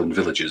Highland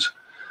villages,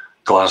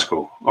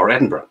 Glasgow, or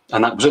Edinburgh,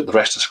 and that was it. The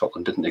rest of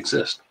Scotland didn't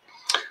exist.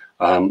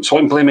 So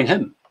I'm blaming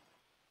him.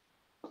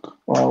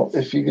 Well,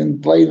 if you can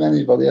blame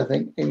anybody, I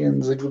think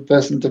Ian's a good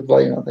person to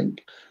blame, I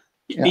think.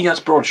 Yeah. He has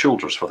broad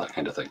shoulders for that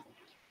kind of thing.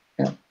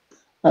 Yeah.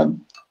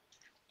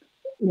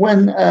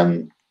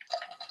 When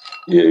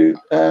you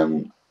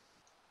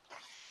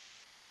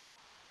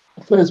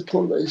first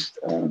published,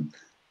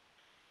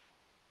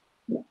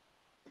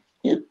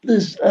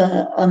 this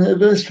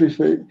anniversary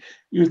for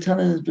you were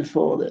telling us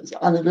before that it's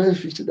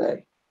anniversary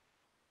today.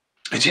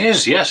 It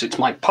is, yes. It's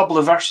my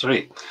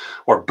publiversary,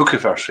 or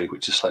bookiversary,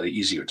 which is slightly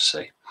easier to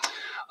say.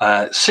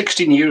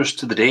 16 years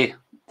to the day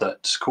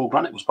that Coal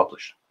Granite was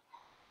published.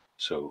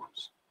 So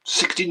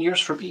 16 years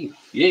for me.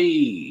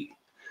 Yay!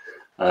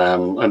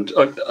 And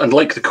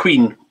like the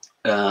Queen,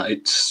 I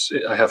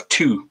have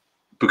 2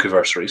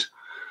 bookiversaries.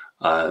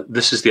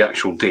 This is the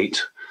actual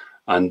date,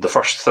 and the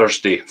first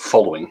Thursday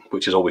following,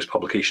 which is always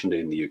publication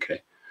day in the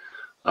UK,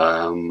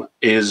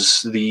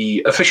 is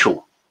the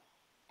official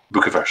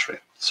bookiversary.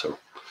 So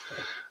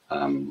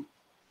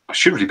I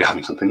should really be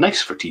having something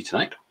nice for tea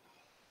tonight.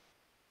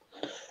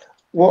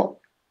 What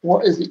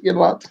is it you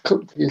like to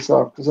cook for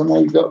yourself? Because I know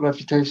you've got a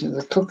reputation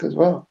as a cook as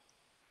well.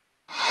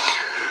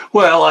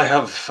 Well,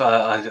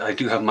 I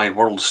do have my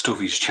World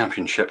Stovies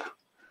Championship.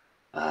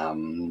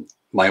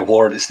 My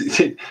award is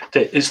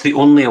it's the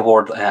only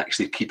award that I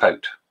actually keep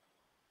out.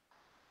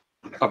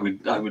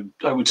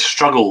 I would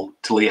struggle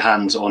to lay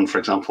hands on, for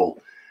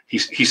example, he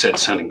said,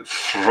 sounding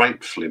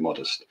frightfully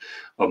modest,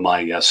 on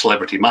my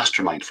celebrity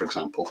mastermind, for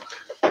example.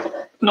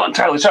 Not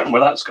entirely certain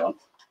where that's gone.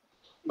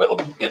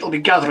 But it'll be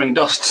gathering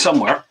dust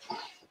somewhere.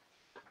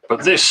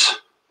 But this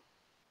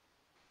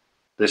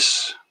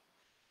is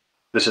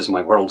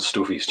my World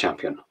Stovies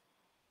Champion.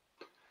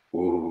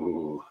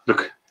 Ooh,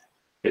 look,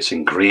 it's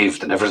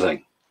engraved and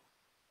everything.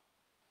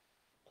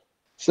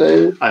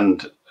 So,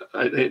 and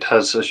it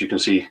has, as you can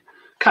see,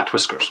 cat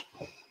whiskers.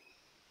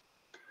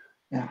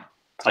 Yeah.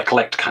 I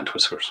collect cat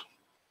whiskers.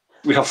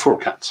 We have 4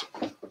 cats.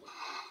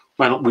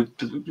 Why not?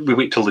 We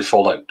wait till they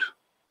fall out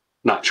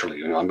naturally.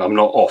 You know, I'm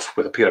not off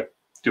with a pair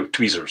of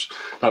tweezers.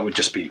 That would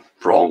just be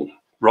wrong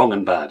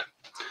and bad.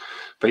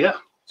 But yeah,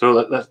 so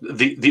that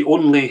the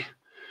only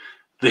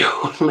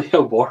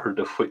award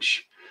of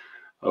which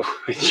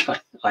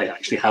I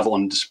actually have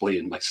on display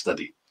in my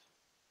study.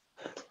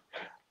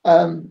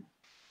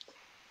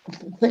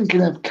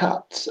 Thinking of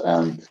cats,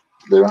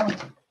 there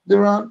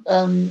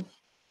aren't.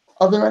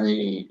 Are there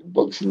any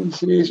books in the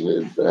series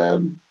with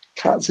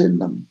cats in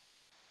them?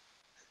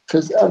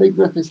 Because Ellie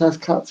Griffiths has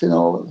cats in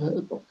all of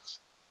her books.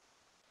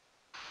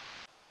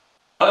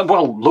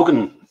 Well,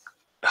 Logan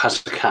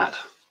has a cat,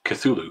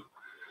 Cthulhu,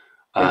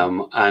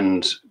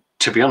 and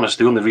to be honest,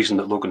 the only reason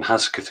that Logan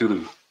has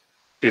Cthulhu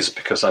is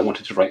because I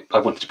wanted to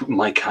put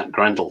my cat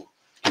Grendel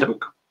in a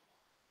book.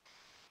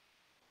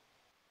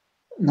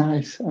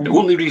 Nice. The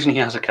only reason he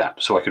has a cat,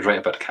 so I could write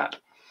about a cat.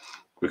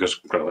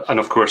 And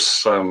of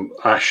course,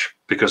 Ash,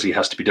 because he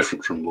has to be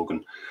different from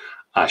Logan,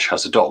 Ash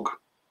has a dog,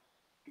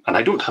 and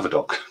I don't have a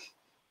dog.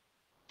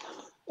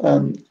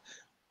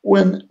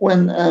 When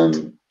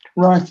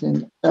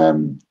writing,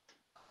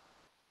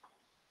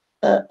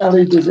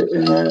 Ellie does it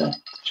in a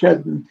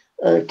shed,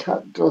 and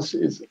Cat Gus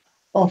is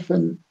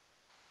often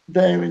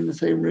there in the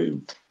same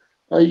room.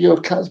 Are your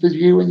cats with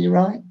you when you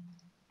write?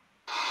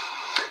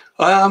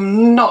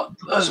 Not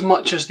as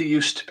much as they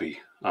used to be.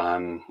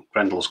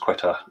 Grendel's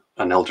quite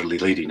an elderly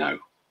lady now,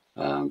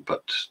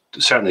 but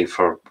certainly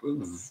for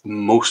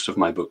most of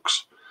my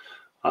books,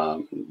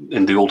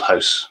 in the old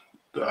house,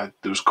 there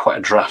was quite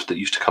a draft that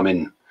used to come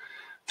in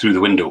through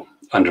the window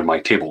under my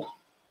table,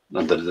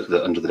 under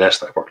the desk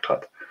that I worked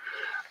at.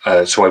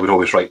 So I would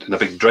always write in a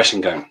big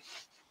dressing gown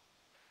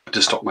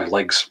to stop my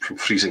legs from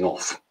freezing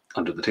off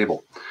under the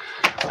table.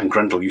 And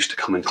Grendel used to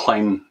come and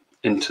climb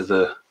into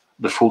the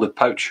folded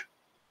pouch.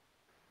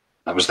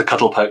 That was the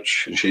cuddle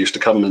pouch, and she used to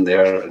come in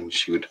there, and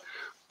she would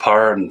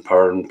purr and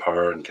purr and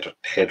purr and get her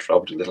head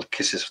rubbed and little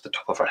kisses at the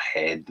top of her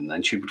head, and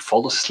then she would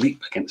fall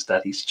asleep against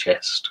Daddy's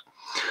chest.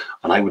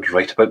 And I would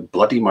write about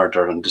bloody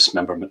murder and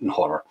dismemberment and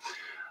horror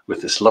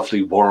with this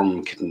lovely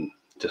warm kitten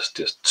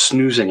just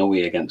snoozing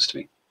away against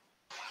me.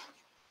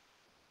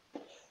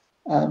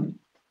 I'm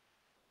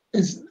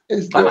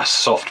a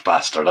soft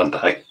bastard, aren't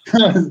I?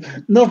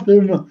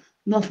 Nothing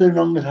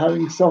wrong with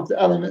having soft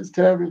elements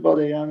to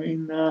everybody. I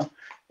mean,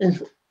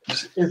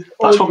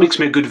 that's what makes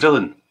me a good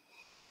villain.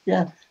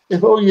 Yeah,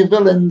 if all your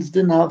villains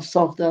didn't have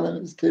soft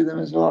elements to them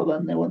as well,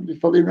 then they wouldn't be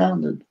fully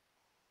rounded.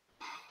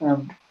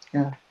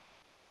 Yeah.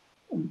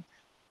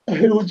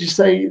 Who would you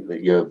say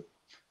that your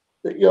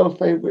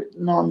favourite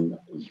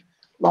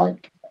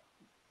like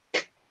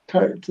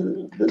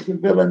character that's a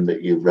villain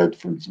that you've read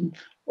from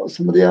what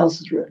somebody else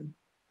has written?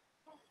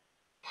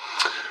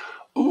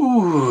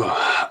 Ooh,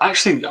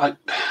 actually,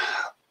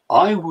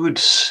 I would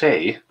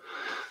say,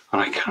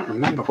 and I can't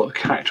remember what the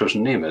character's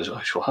name is.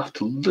 I shall have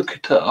to look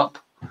it up.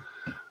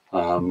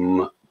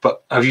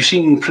 But have you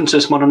seen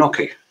Princess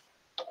Mononoke?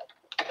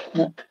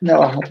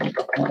 No, I haven't.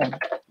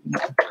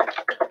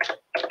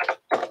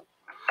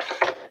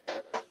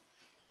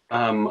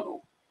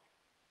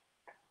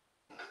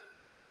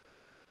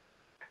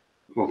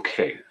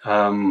 Okay.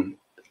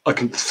 I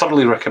can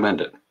thoroughly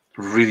recommend it.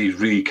 Really,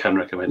 really can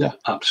recommend it.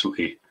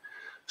 Absolutely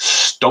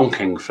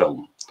stonking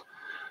film.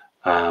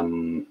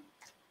 And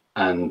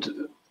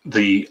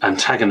the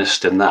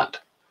antagonist in that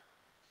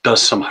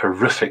does some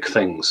horrific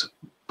things,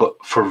 but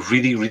for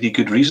really, really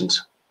good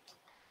reasons.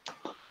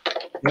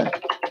 Yeah.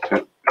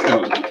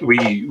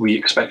 We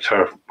expect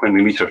her, when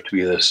we meet her, to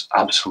be this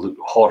absolute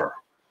horror,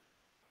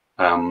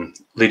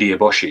 Lady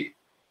Eboshi,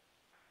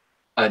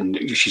 and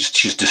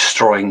she's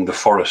destroying the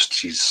forest.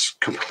 She's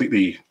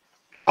completely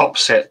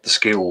upset the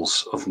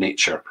scales of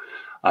nature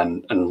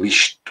and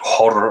unleashed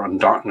horror and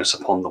darkness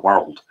upon the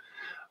world,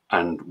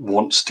 and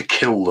wants to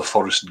kill the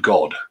forest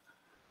god.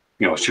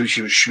 You know,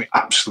 she was an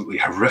absolutely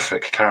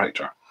horrific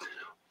character,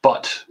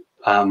 but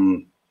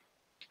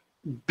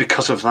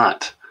because of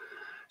that,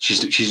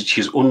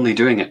 she's only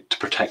doing it to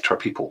protect her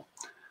people.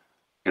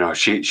 You know,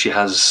 she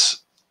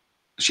has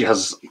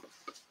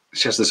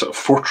this sort of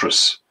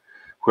fortress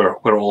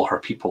where all her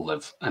people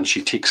live, and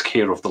she takes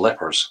care of the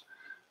lepers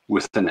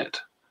within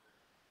it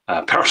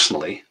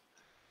personally,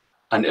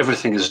 and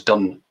everything is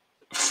done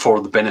for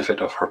the benefit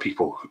of her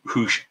people,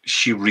 who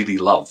she really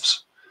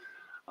loves,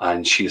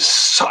 and she is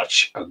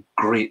such a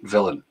great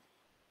villain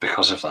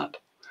because of that.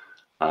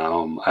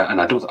 And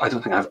I don't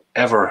think I've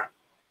ever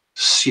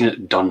seen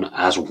it done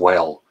as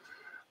well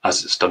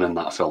as it's done in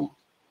that film.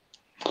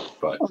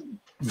 But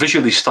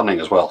visually stunning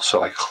as well.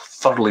 So I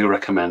thoroughly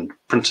recommend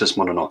Princess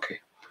Mononoke.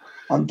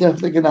 I'm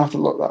definitely going to have to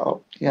look that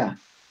up. Yeah,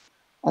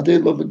 I do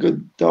love a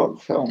good dark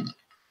film.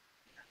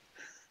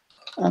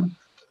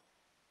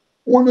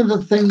 One of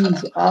the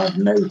things I've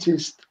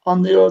noticed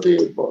on the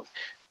audiobook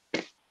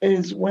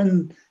is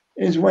when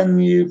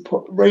you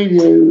put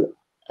radio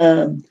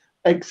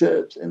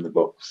excerpts in the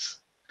books,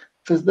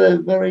 because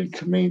they're very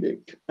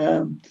comedic.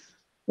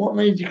 What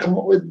made you come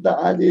up with that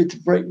idea to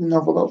break the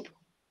novel up?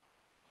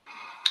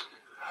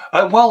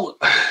 Well,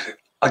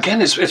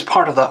 again, it's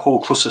part of that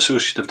whole close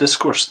associative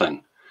discourse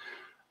thing.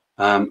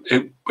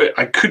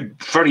 I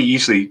could very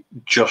easily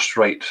just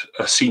write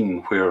a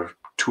scene where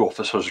two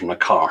officers are in a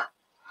car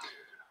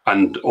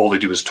and all they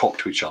do is talk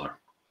to each other.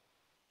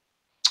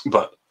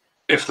 But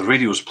if the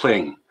radio's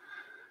playing,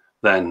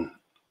 then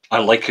I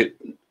like it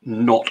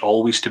not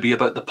always to be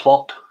about the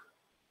plot.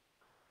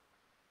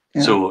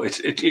 Yeah. So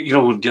you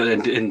know,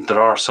 and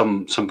there are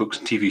some books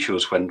and TV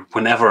shows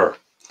whenever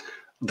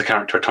the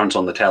character turns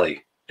on the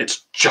telly,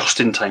 it's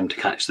just in time to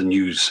catch the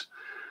news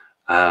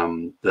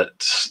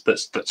that's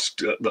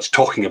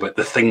talking about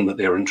the thing that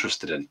they're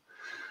interested in.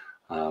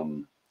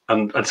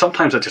 And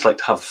sometimes I just like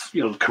to have,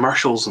 you know,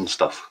 commercials and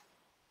stuff.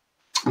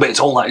 But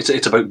it's all that.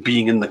 It's about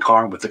being in the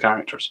car with the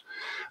characters.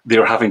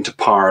 They're having to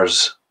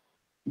parse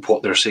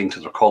what they're saying to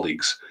their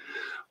colleagues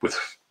with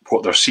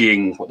what they're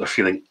seeing, what they're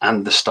feeling,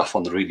 and the stuff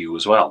on the radio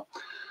as well.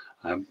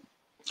 And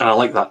I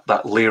like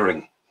that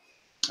layering.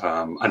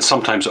 And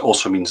sometimes it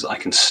also means that I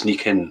can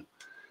sneak in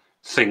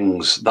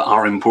things that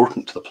are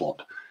important to the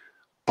plot,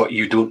 but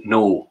you don't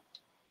know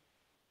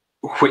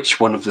which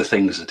one of the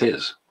things it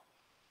is.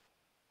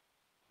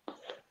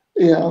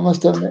 Yeah, I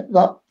must admit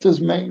that does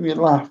make me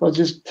laugh. I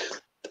just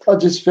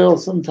feel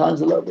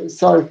sometimes a little bit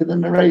sorry for the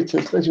narrator,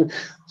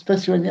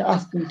 especially when you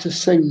ask them to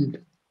sing.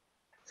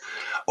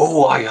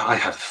 Oh, I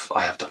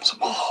have done some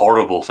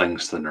horrible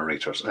things to the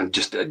narrators, and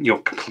just, you know,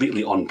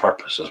 completely on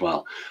purpose as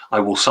well. I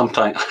will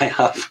sometimes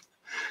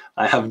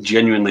I have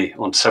genuinely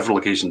on several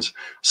occasions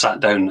sat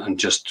down and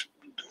just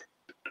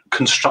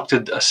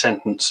constructed a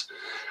sentence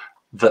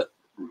that,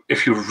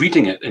 if you're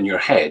reading it in your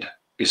head,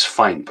 is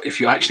fine, but if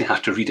you actually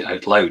have to read it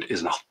out loud,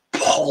 is an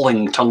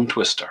appalling tongue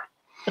twister.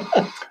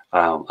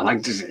 And I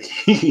just,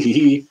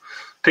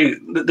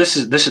 this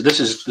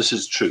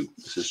is true.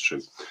 This is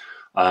true.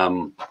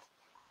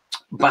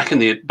 Back in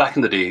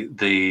the day,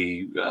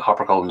 the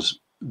HarperCollins,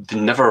 they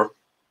never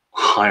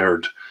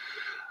hired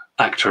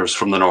actors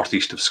from the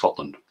northeast of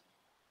Scotland,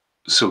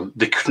 so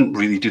they couldn't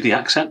really do the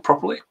accent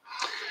properly.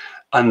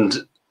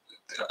 And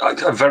I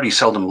very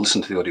seldom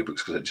listen to the audiobooks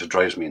because it just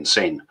drives me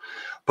insane.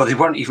 But they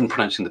weren't even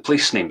pronouncing the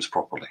place names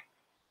properly.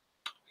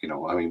 You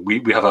know, I mean,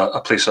 we have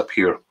a place up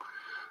here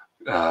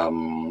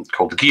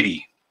called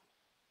Geary,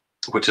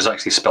 which is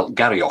actually spelt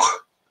Garioch.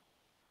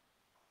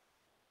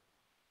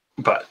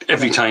 But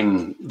every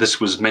time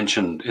this was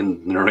mentioned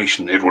in the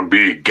narration, it would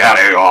be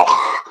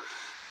Garioch,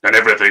 and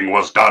everything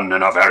was done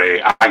in a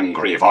very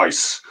angry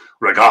voice,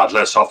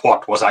 regardless of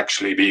what was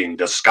actually being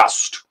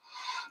discussed.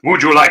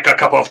 "Would you like a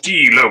cup of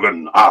tea,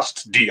 Logan?"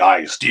 asked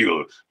D.I.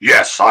 Steele.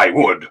 "Yes, I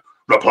would,"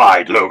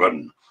 replied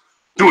Logan.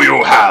 "Do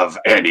you have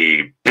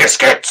any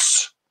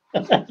biscuits?"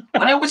 And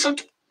it was,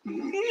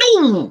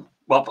 no.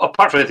 Well,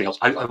 apart from anything else,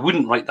 I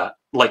wouldn't write that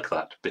like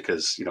that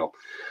because, you know,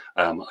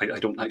 I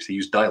don't actually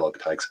use dialogue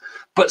tags.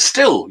 But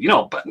still, you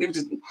know,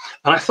 and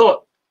I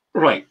thought,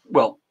 right,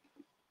 well,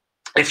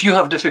 if you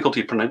have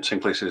difficulty pronouncing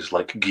places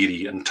like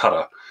Giri and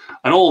Tura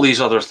and all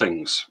these other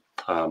things,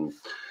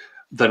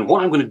 then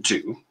what I'm going to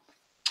do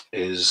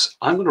is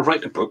I'm going to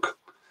write a book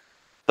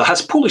that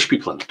has Polish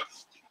people in it,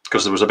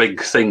 because there was a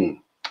big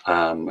thing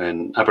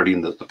in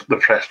Aberdeen that the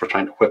press were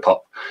trying to whip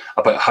up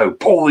about how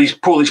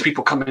Polish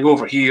people coming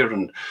over here,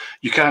 and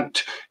you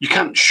can't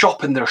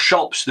shop in their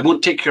shops. They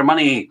won't take your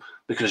money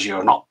because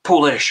you're not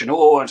Polish, and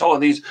it's all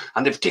of these,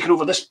 and they've taken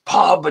over this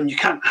pub, and you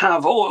can't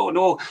have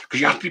no, because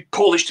you have to be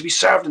Polish to be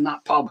served in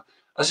that pub.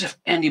 As if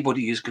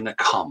anybody is going to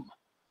come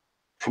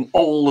from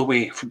all the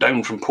way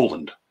down from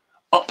Poland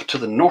up to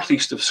the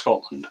northeast of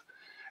Scotland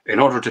in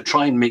order to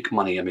try and make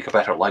money and make a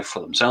better life for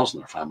themselves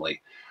and their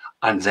family,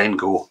 and then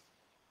go,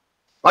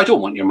 I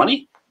don't want your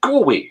money, go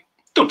away.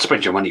 Don't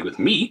spend your money with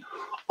me.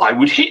 I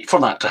would hate for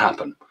that to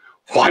happen.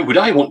 Why would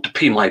I want to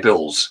pay my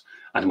bills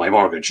and my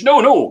mortgage?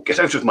 No, get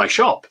out of my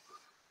shop.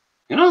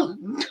 You know,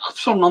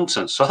 that's some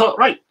nonsense. So I thought,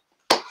 right,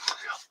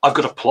 I've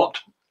got a plot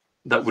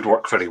that would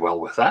work very well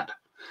with that.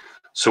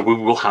 So we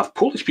will have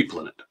Polish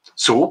people in it.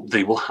 So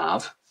they will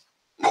have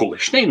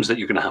Polish names that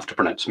you're going to have to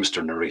pronounce,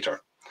 Mr.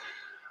 Narrator.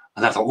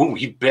 And I thought,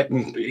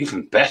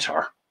 even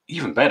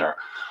better.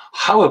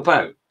 How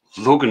about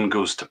Logan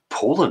goes to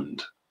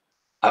Poland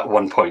at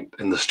one point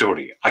in the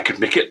story? I could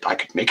make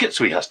it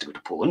so he has to go to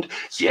Poland.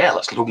 Yeah,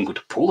 let's Logan go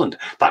to Poland.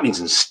 That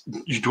means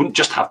you don't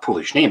just have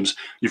Polish names,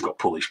 you've got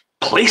Polish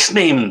place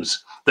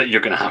names that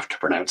you're going to have to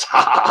pronounce.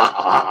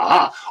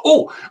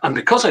 Oh, and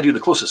because I do the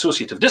close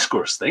associative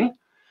discourse thing,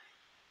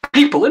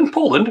 people in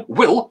Poland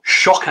will,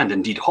 shock and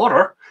indeed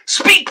horror,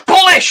 speak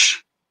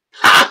Polish!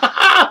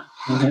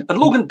 And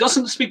Logan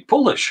doesn't speak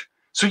Polish,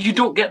 so you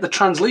don't get the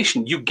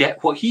translation, you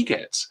get what he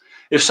gets.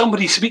 If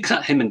somebody speaks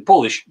at him in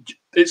Polish,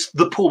 it's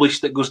the Polish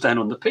that goes down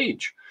on the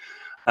page.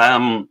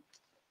 I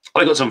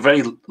got some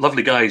very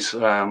lovely guys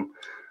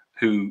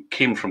who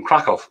came from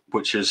Krakow,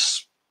 which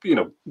is, you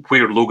know,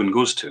 where Logan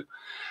goes to,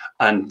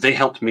 and they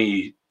helped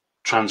me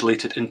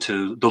translate it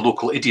into the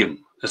local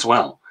idiom as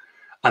well.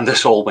 And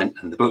this all went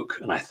in the book,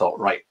 and I thought,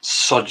 right,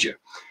 sod you.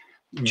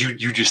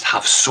 You just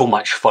have so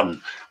much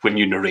fun when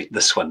you narrate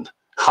this one.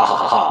 Ha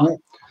ha ha.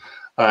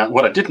 Yeah.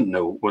 What I didn't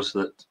know was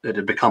that it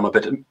had become a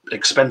bit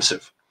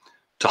expensive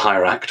to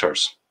hire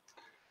actors.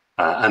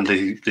 And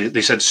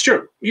they said,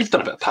 Stuart, you've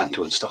done a bit of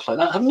panto and stuff like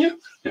that, haven't you?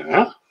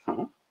 Yeah.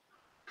 You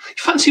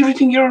fancy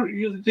reading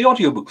the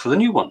audiobook for the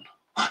new one?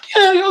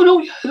 Yeah,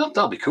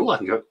 that'll be cool. I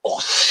can go,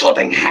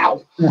 sodding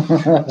hell.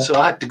 So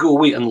I had to go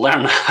away and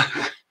learn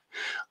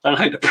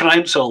how to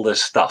pronounce all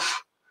this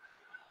stuff.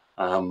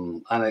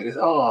 And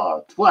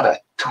what a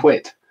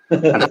twit.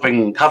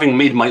 And having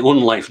made my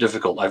own life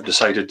difficult, I've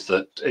decided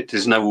that it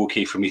is now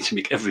okay for me to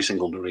make every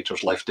single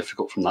narrator's life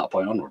difficult from that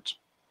point onwards.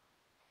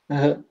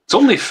 It's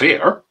only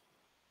fair.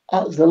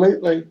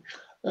 Absolutely.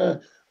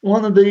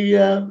 One of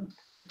the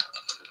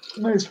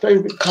most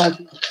favourite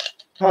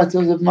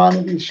titles of mine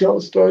of these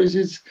short stories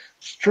is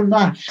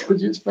Stramash.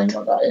 Could you explain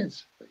what that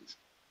is, please?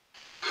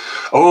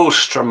 Oh,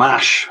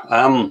 Stramash.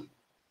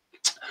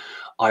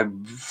 I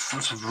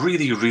was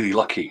really, really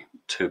lucky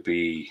to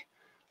be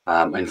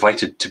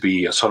invited to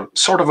be a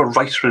sort of a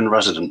writer in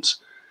residence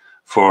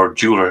for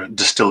Jeweler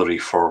Distillery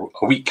for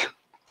a week.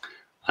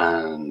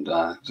 And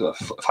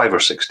 5 or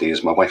 6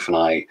 days, my wife and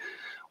I,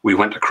 we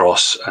went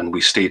across and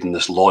we stayed in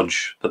this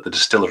lodge that the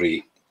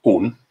distillery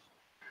own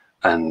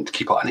and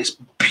keep up. And it's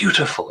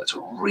beautiful. It's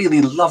a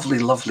really lovely,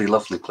 lovely,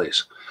 lovely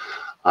place.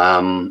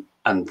 And,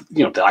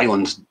 you know, the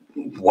island's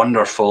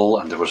wonderful.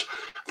 And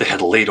they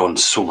had laid on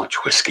so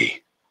much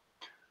whiskey.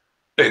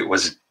 It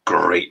was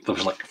great. There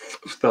was I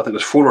think it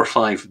was 4 or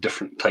 5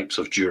 different types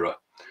of Jura,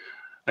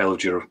 Isle of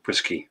Jura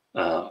whiskey,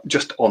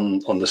 just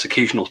on this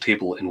occasional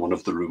table in one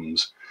of the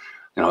rooms.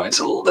 You know, it's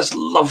this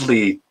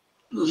lovely,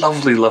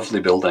 lovely, lovely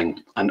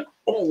building, and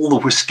all the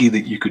whiskey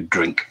that you could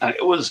drink. And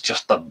it was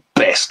just the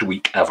best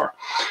week ever.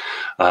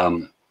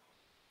 And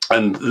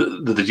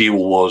the deal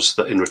was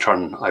that in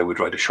return, I would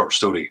write a short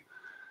story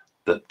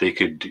that they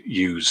could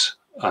use.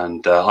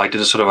 And I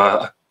did a sort of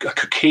a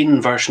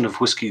cocaine version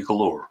of Whiskey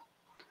Galore.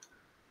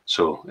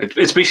 So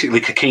it's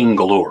basically cocaine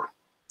galore,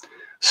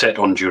 set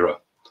on Jura.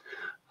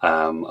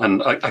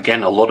 And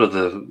again, a lot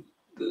of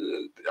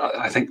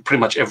I think pretty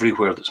much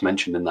everywhere that's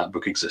mentioned in that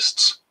book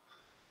exists.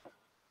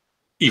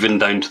 Even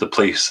down to the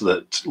place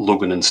that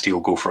Logan and Steele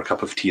go for a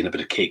cup of tea and a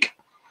bit of cake.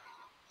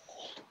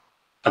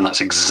 And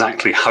that's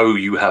exactly how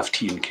you have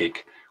tea and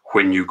cake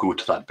when you go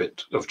to that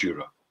bit of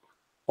Jura,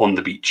 on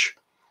the beach.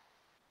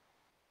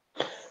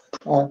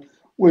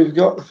 We've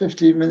got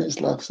 15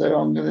 minutes left, so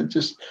I'm going to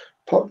just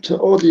pop to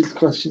audience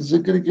questions.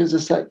 I'm going to give us a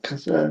sec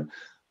because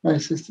my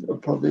assistant will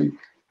probably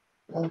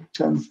have a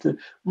chance to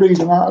read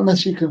them out,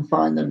 unless you can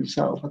find them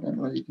yourself. I don't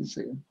know whether you can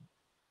see them.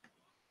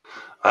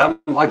 I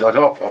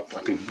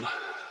mean,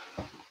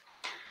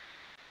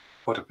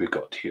 what have we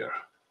got here?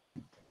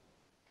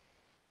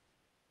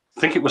 I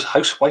think it was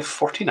Housewife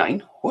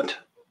 49. What?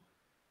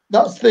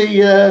 That's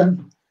the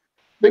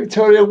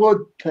Victoria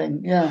Wood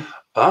thing. Yeah.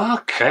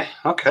 Okay.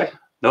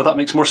 No, that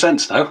makes more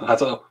sense now. I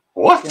thought,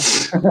 what?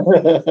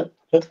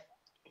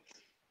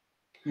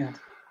 Yeah.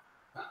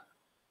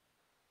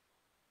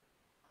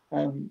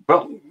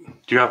 Well,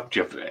 do you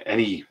have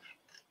any?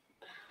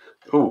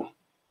 Oh,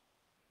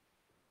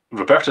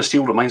 Roberta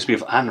Steele reminds me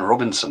of Anne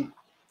Robinson.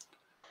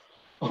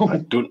 I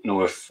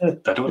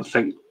don't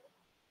think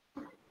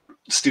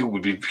Steele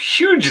would be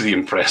hugely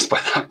impressed by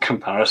that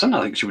comparison.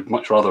 I think she would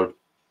much rather,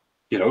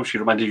 she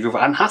reminded you of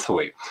Anne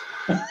Hathaway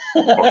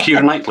or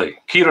Keira Knightley.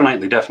 Keira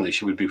Knightley, definitely.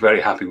 She would be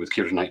very happy with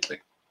Keira Knightley.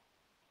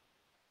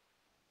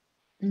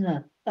 Yeah,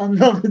 Anne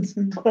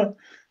Robinson, quite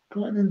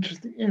an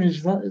interesting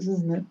image that is,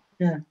 isn't it?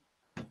 Yeah.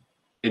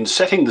 In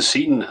setting the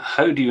scene,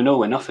 how do you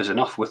know enough is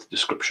enough with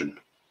description?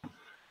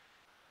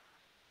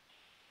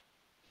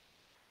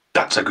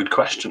 That's a good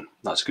question.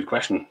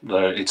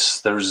 There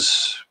is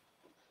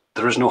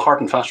no hard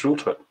and fast rule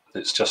to it.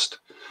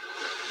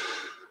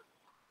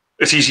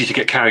 It's easy to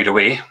get carried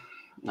away.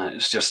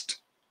 It's just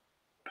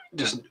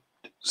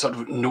sort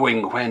of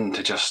knowing when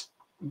to just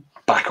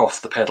back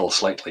off the pedal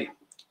slightly.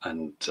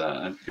 And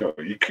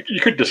you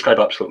could describe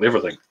absolutely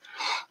everything,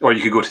 or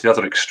you could go to the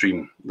other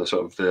extreme. There's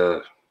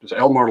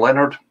Elmore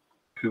Leonard,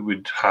 who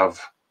would have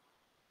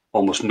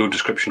almost no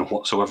description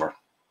whatsoever.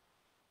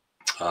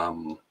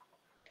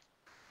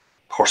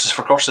 Horses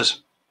for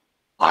courses.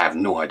 I have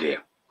no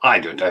idea.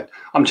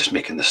 I'm just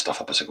making this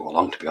stuff up as I go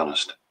along, to be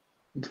honest.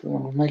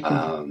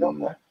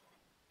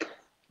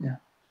 Yeah.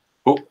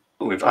 Oh,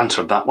 we've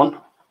answered that one.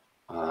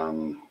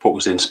 What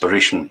was the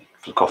inspiration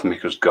for the Coffee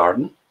Maker's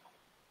Garden?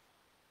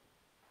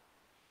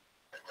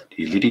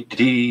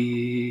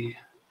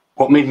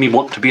 What made me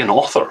want to be an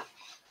author?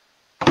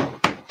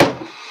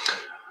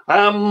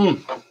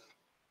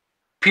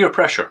 Peer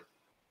pressure.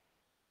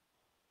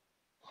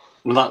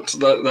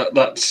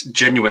 That's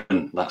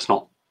genuine. That's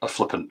not a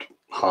flippant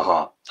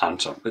haha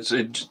answer.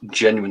 It's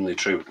genuinely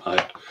true. I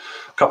had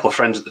a couple of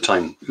friends at the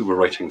time who were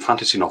writing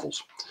fantasy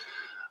novels,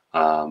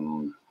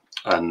 and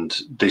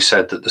they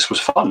said that this was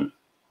fun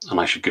and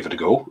I should give it a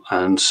go.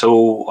 And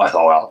so I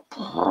thought,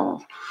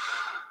 well,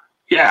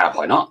 yeah,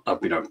 why not?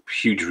 I've been a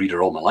huge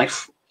reader all my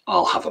life.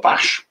 I'll have a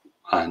bash.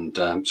 And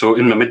so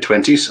in my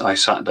mid-20s, I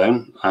sat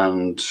down,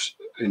 and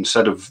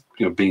instead of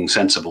being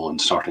sensible and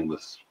starting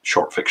with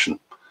short fiction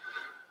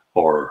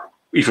or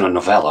even a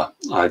novella,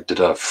 I did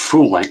a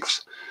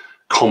full-length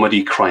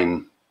comedy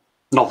crime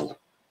novel.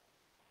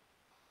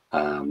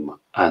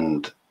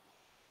 And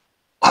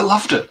I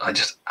loved it. I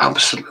just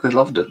absolutely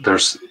loved it.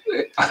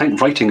 I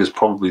think writing is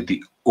probably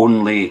the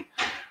only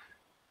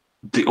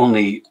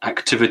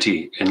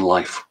activity in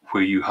life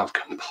where you have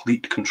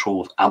complete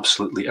control of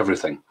absolutely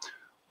everything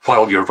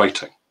while you're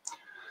writing.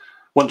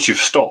 Once you've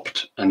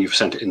stopped and you've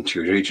sent it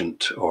into your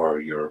agent or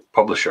your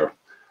publisher,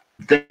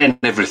 then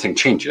everything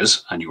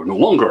changes and you are no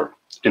longer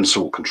in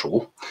sole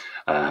control.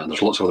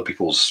 There's lots of other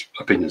people's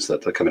opinions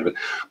that come in.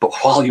 But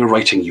while you're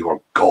writing, you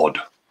are God.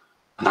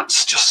 And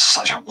that's just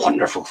such a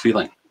wonderful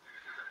feeling.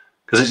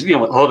 Because a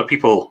lot of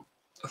people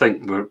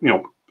think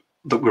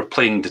that we're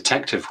playing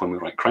detective when we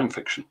write crime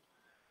fiction.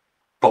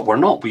 But we're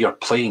not. We are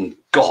playing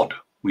God.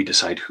 We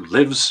decide who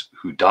lives,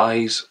 who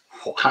dies,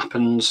 what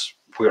happens,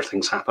 where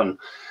things happen.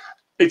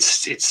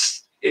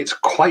 It's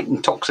quite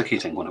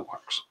intoxicating when it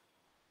works.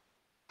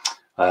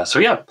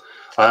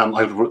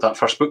 I wrote that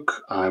first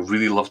book. I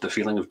really loved the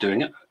feeling of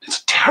doing it.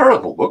 It's a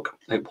terrible book.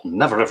 It will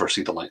never ever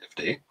see the light of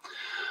day.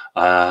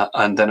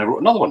 And then I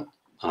wrote another one,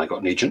 and I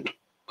got an agent,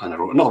 and I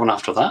wrote another one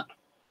after that,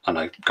 and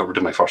I got rid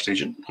of my first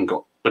agent and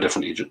got a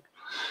different agent.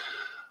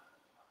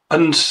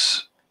 And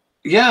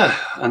yeah,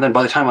 and then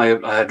by the time I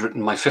had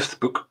written my fifth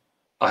book,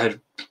 I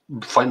had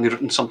finally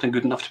written something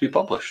good enough to be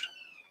published,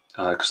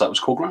 because that was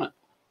Cold Granite.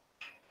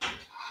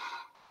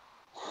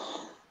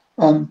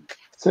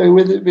 So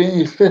with it being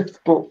your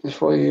fifth book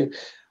before you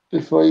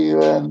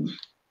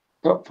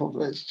got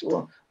published,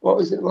 what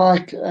was it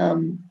like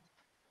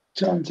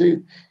trying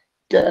to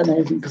get an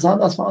agent? Because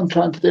that's what I'm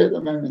trying to do at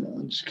the moment.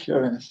 I'm just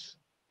curious.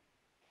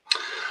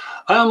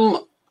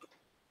 I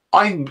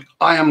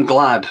am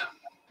glad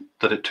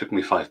that it took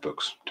me 5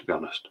 books, to be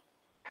honest.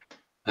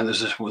 And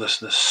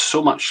there's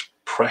so much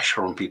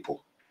pressure on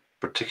people,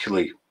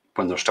 particularly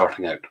when they're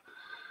starting out.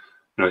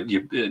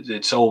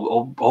 It's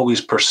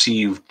always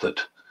perceived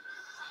that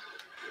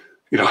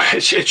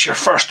it's your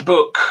first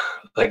book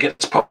that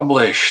gets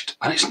published,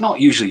 and it's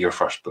not usually your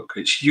first book.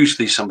 It's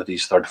usually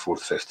somebody's third,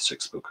 fourth, fifth,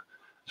 sixth book.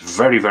 It's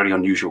very, very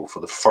unusual for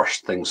the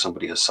first thing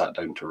somebody has sat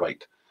down to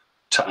write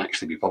to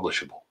actually be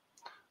publishable.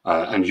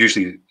 And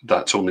usually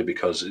that's only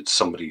because it's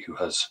somebody who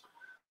has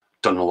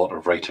done a lot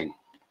of writing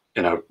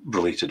in a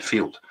related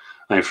field.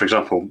 Now, for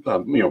example,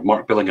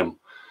 Mark Billingham,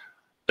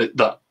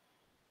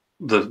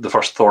 the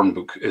first Thorn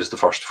book is the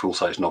first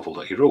full-size novel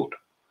that he wrote.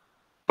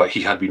 But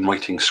he had been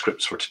writing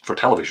scripts for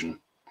television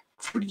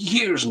for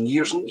years and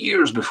years and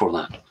years before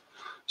that.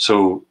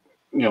 So,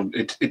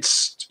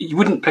 it's you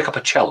wouldn't pick up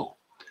a cello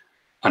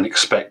and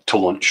expect to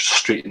launch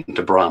straight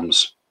into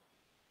Brahms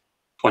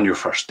on your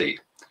first day.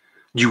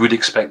 You would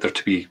expect there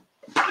to be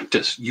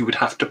practice. You would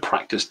have to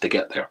practice to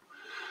get there.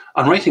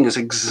 And writing is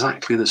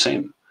exactly the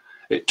same.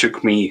 It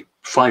took me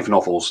 5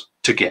 novels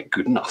to get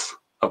good enough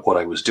at what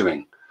I was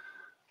doing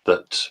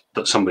that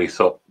somebody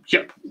thought,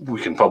 yep, we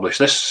can publish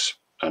this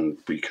and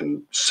we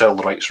can sell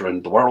the rights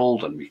around the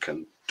world and we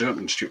can do it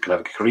and Stuart can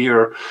have a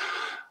career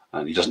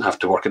and he doesn't have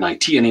to work in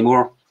IT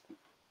anymore.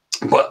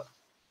 But,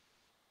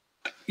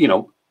 you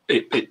know,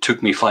 it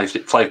took me five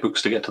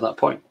books to get to that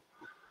point.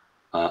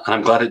 And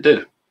I'm glad it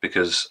did,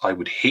 because I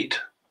would hate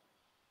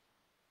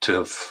to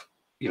have,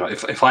 you know,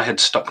 if I had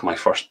stuck my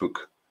first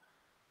book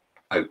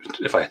out,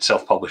 if I had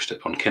self-published it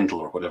on Kindle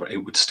or whatever,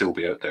 it would still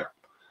be out there.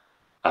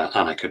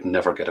 And I could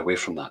never get away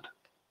from that.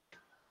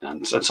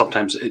 And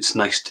sometimes it's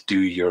nice to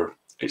do your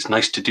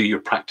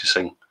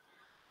practicing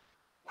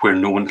where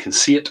no one can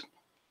see it.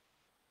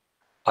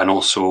 And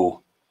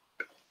also,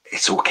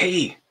 it's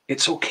okay.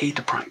 It's okay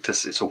to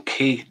practice. It's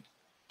okay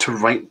to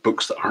write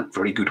books that aren't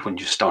very good when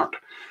you start,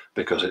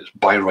 because it's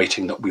by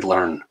writing that we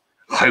learn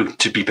how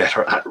to be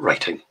better at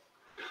writing,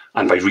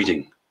 and by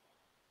reading.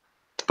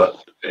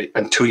 But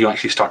until you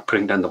actually start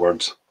putting down the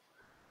words,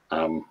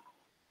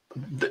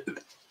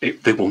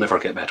 they will never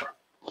get better.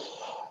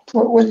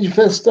 When you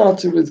first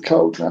started with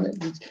Cold Granite,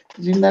 did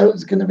you know it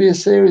was going to be a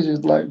series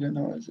with Logan,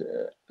 or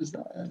is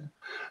that?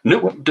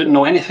 No, didn't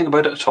know anything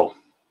about it at all.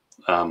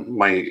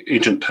 My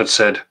agent had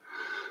said,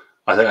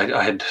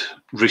 I had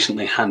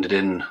recently handed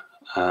in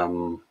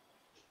a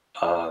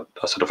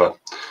sort of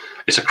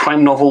it's a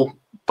crime novel,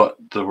 but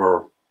there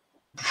were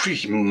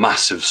really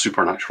massive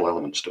supernatural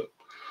elements to it.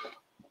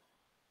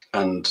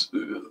 And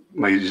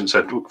my agent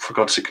said, for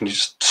God's sake, can you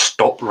just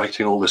stop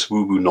writing all this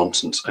woo-woo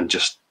nonsense and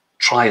just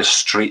try a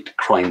straight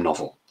crime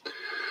novel?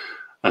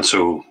 And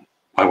so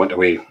I went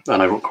away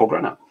and I wrote Cold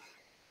Granite.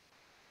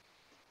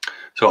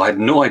 So I had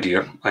no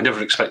idea. I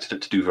never expected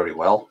it to do very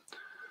well.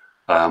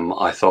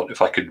 I thought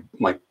if I could,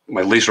 my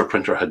laser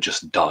printer had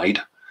just died.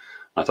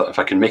 I thought if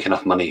I can make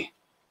enough money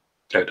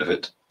out of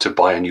it to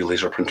buy a new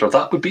laser printer,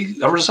 that would be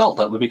a result.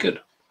 That would be good.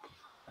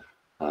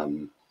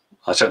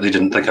 I certainly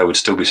didn't think I would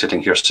still be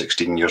sitting here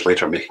 16 years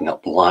later making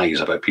up lies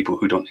about people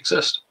who don't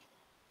exist.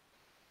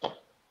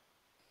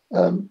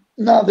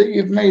 Now that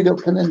you've made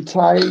up an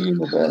entire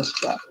universe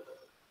that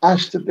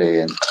has to be,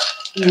 and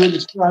you were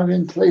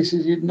describing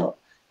places you'd not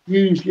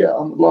used yet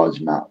on the large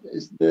map,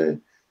 is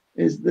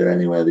there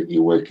anywhere that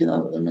you're working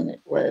on at the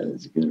minute where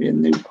there's going to be a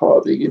new part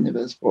of the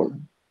universe for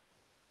them?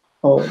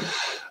 Or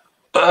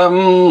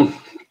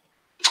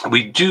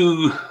we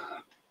do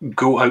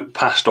go out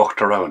past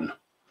Octorown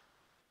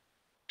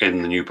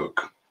in the new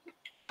book,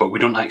 but we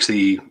don't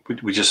actually.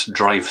 We just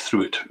drive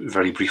through it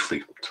very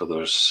briefly. So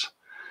there's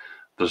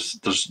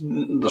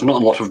not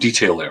a lot of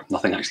detail there.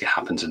 Nothing actually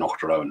happens in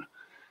Octorown,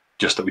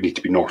 just that we need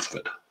to be north of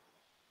it.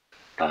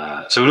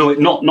 So really,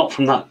 not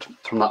from that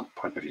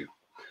point of view.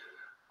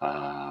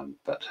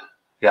 But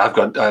yeah,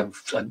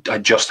 I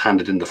just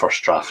handed in the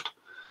first draft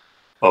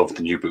of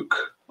the new book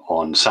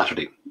on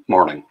Saturday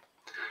morning,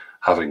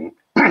 having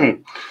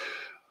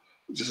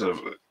there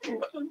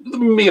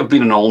may have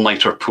been an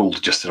all-nighter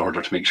pulled just in order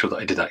to make sure that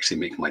I did actually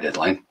make my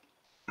deadline,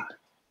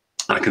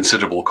 and a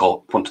considerable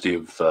quantity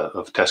of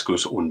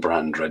Tesco's own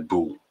brand Red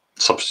Bull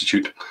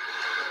substitute,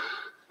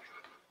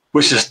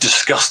 which is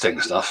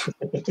disgusting stuff.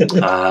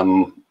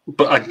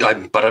 But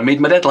I made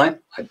my deadline.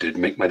 I did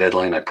make my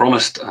deadline. I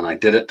promised, and I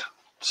did it.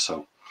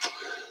 So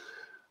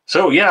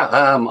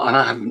yeah.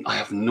 And I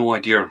have no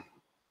idea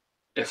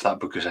if that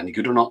book is any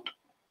good or not.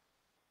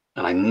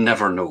 And I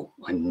never know.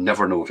 I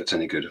never know if it's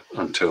any good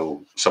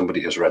until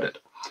somebody has read it.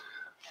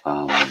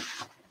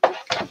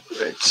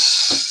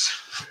 It's,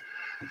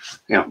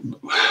 you know,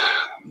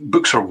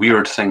 books are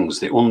weird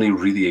things. They only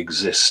really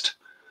exist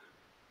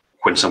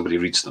when somebody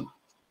reads them.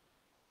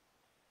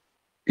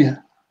 Yeah.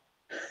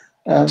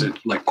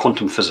 Like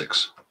quantum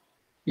physics.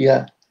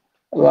 Yeah.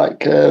 Like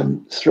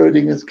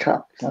Schrodinger's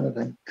cat kind of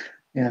thing.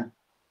 Yeah.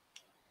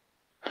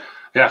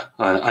 Yeah.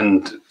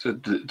 And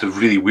the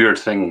really weird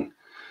thing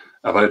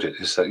about it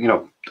is that, you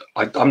know,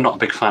 I'm not a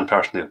big fan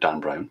personally of Dan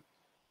Brown,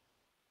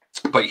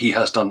 but he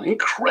has done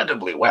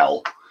incredibly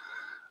well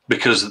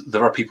because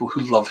there are people who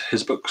love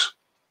his books.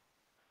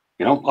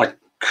 You know, I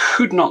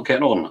could not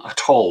get on at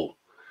all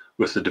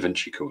with the Da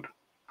Vinci Code,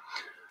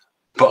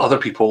 but other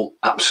people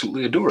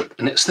absolutely adore it.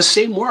 And it's the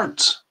same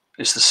words.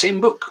 It's the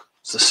same book.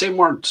 It's the same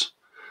words.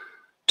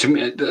 To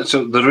me,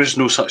 so there is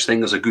no such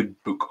thing as a good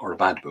book or a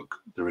bad book.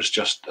 There is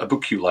just a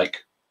book you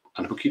like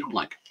and a book you don't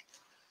like.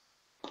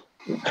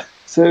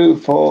 So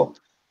for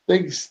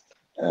big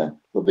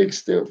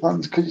Stuart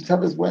fans, could you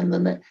tell us when the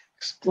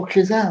next book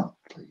is out,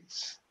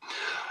 please?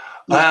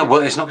 Well,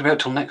 it's not going to be out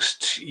till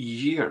next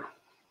year.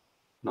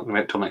 Not going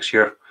to be out till next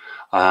year.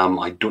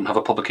 I don't have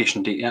a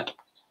publication date yet.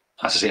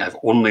 As I say, I've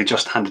only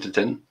just handed it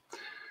in.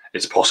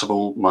 It's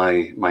possible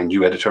my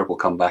new editor will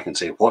come back and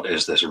say, "What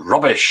is this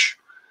rubbish?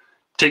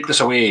 Take this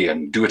away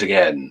and do it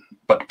again,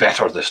 but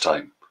better this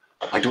time."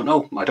 I don't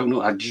know.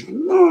 I just,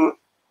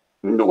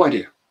 no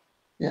idea.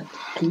 Yeah.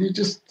 Can you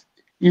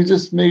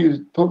just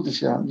moved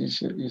publisher, aren't you?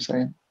 You're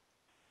saying?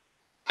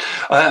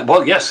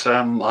 Well, yes,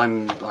 I'm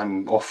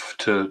off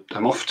to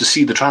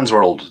see the Trans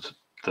World,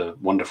 the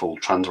wonderful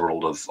Trans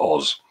World of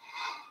Oz.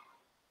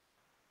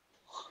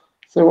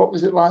 So what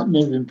was it like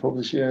moving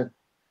publisher?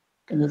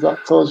 And did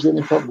that cause you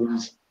any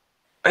problems?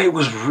 It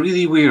was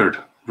really weird,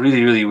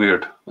 really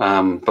weird.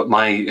 But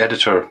my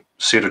editor,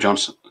 Sarah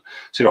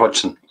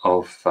Hodgson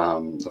of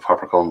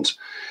HarperCollins,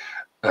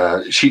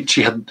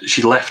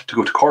 she left to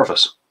go to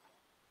Corvus.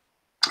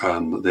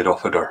 They'd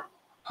offered her,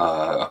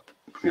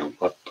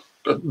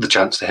 the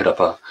chance to head up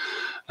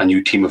a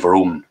new team of her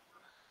own,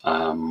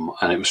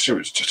 and it was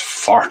just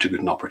far too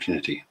good an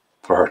opportunity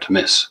for her to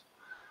miss.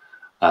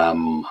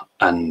 And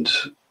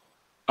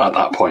at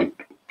that point,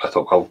 I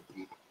thought, well,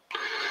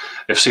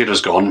 if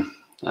Sarah's gone,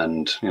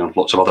 and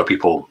lots of other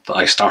people that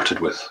I started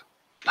with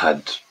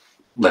had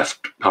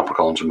left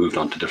HarperCollins and moved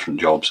on to different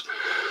jobs,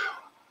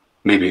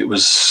 maybe it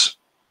was,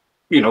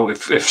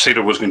 if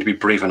Sarah was going to be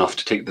brave enough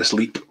to take this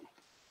leap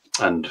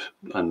and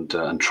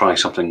try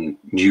something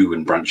new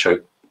and branch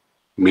out,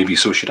 maybe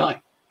so should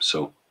I.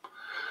 So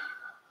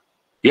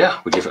yeah,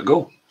 we gave it a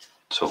go.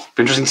 So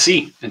interesting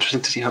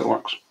to see how it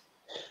works.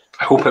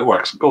 I hope it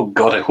works. Oh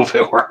God, I hope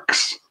it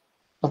works.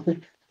 I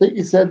think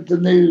you said the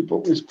new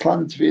book was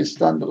planned to be a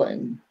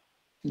standalone.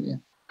 Yeah.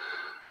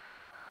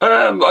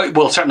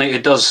 Well, certainly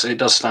it does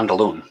stand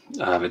alone.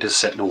 It is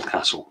set in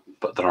Oldcastle,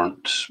 but there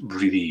aren't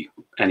really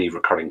any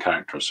recurring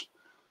characters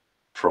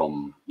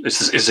from.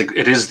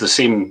 It is the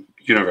same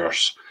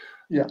universe.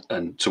 Yeah.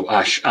 And so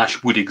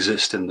Ash would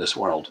exist in this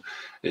world.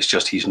 It's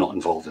just he's not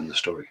involved in the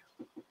story.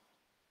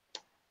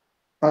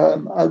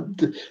 I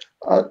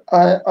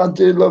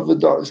do love The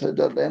Dark So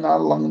Deadly, and how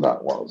long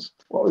that was.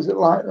 What was it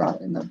like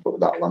writing that book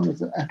that long?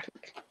 Was an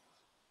epic?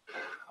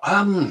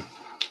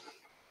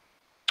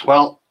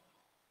 Well,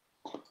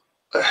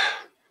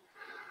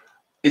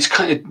 it's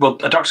kind of, well,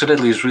 A Dark So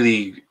Deadly is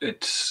really,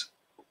 it's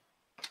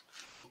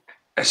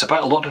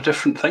about a lot of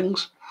different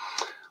things,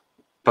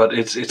 but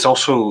it's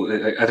also,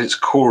 at its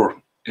core,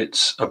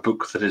 it's a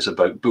book that is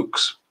about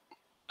books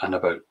and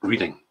about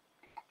reading.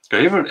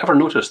 Have you ever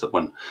noticed that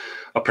when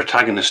a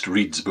protagonist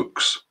reads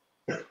books,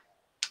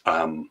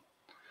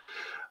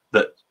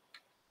 that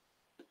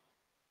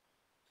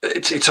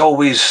it's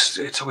always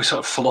sort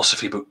of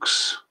philosophy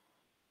books?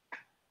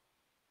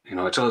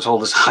 It's all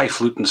this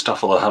highfalutin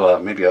stuff. They'll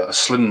have maybe a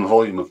slim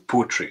volume of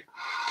poetry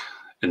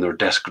in their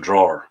desk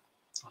drawer.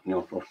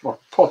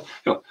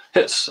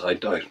 Hits. I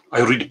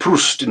read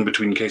Proust in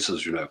between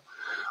cases, and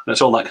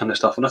it's all that kind of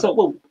stuff. And I thought,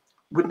 well,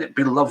 wouldn't it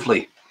be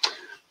lovely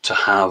to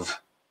have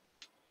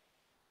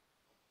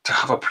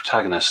a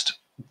protagonist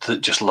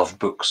that just loved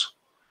books?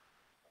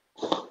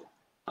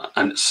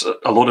 And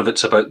a lot of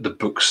it's about the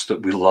books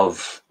that we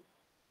love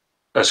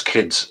as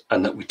kids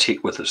and that we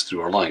take with us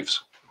through our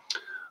lives.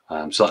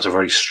 So that's a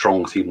very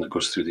strong theme that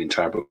goes through the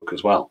entire book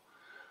as well.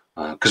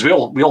 Because we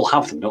all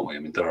have them, don't we? I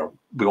mean,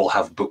 we all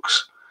have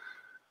books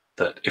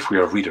that, if we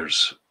are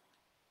readers,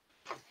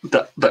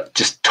 that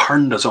just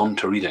turned us on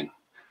to reading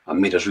and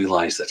made us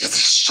realise that it's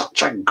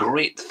such a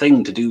great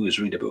thing to do is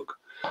read a book.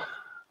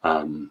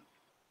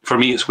 For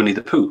me, it's Winnie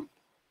the Pooh.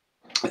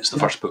 It's the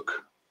first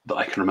book that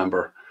I can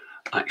remember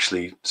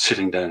actually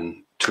sitting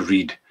down to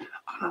read.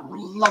 And I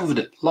loved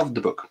it, loved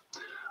the book.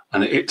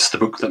 And it's the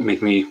book that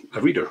made me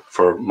a reader.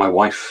 For my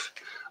wife,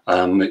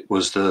 it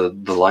was the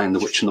Lion, the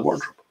Witch, and the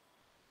Wardrobe.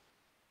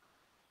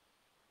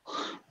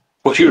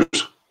 What's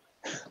yours?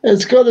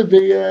 It's got to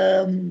be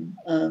The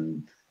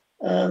Hand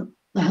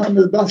of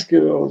the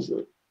Baskervilles,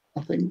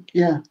 I think.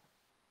 Yeah,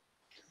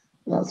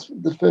 that's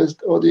the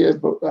first audio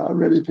book that I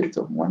really picked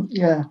up and went,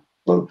 yeah,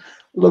 love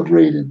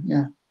reading.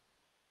 Yeah.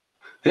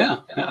 Yeah.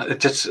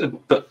 That's sort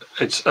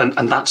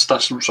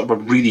of a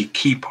really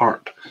key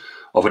part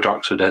of A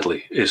Dark So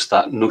Deadly, is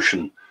that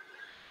notion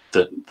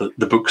that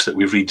the books that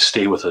we read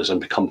stay with us and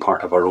become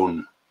part of our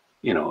own,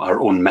 our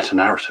own meta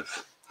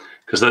narrative.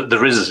 Because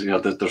there is,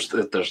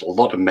 there's a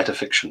lot of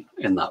metafiction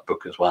in that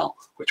book as well,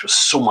 which was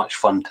so much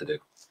fun to do.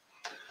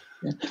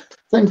 Yeah.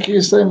 Thank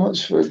you so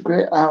much for a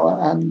great hour,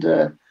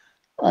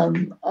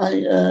 and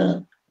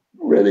I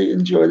really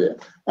enjoyed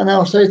it. And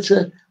I'll say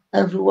to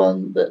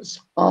everyone that's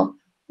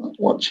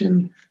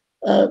watching,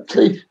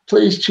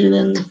 please tune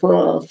in for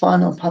our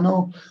final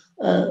panel.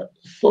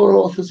 4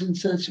 authors in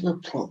search of a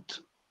plot.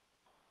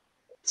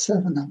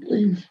 7, I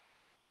believe.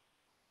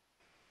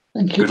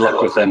 Thank you. Good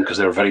luck with them, because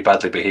they're very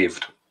badly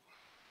behaved.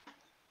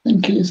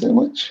 Thank you so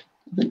much.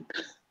 I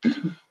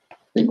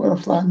think we're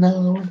offline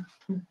now.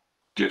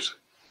 Yes.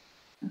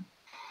 Are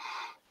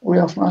we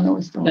offline now?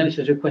 No, it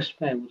says request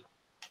failed.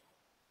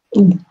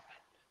 Ooh,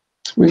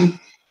 sweet.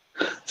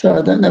 So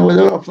I don't know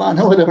whether we're offline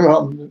or whether we're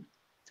on.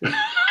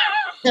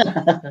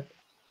 Yeah.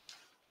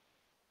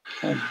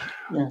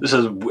 This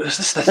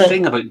is the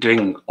thing about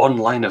doing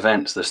online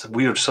events, this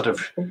weird sort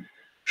of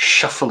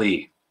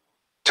shuffly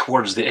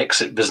towards the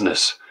exit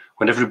business,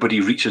 when everybody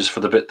reaches for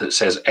the bit that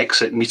says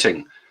exit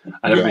meeting,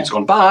 and everybody's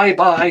gone, bye.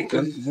 Click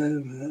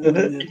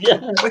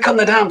on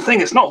the damn thing,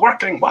 it's not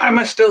working. Why am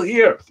I still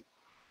here?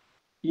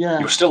 Yeah.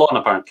 You're still on,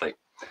 apparently.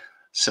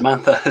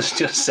 Samantha has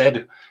just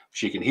said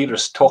she can hear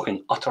us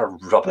talking utter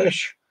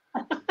rubbish.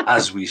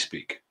 as we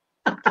speak.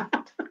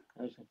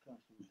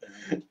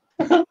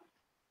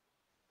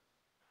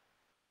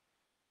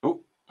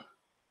 Oh.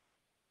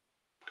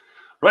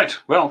 Right,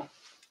 well,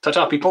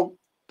 ta-ta, people.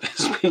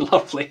 It's been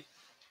lovely.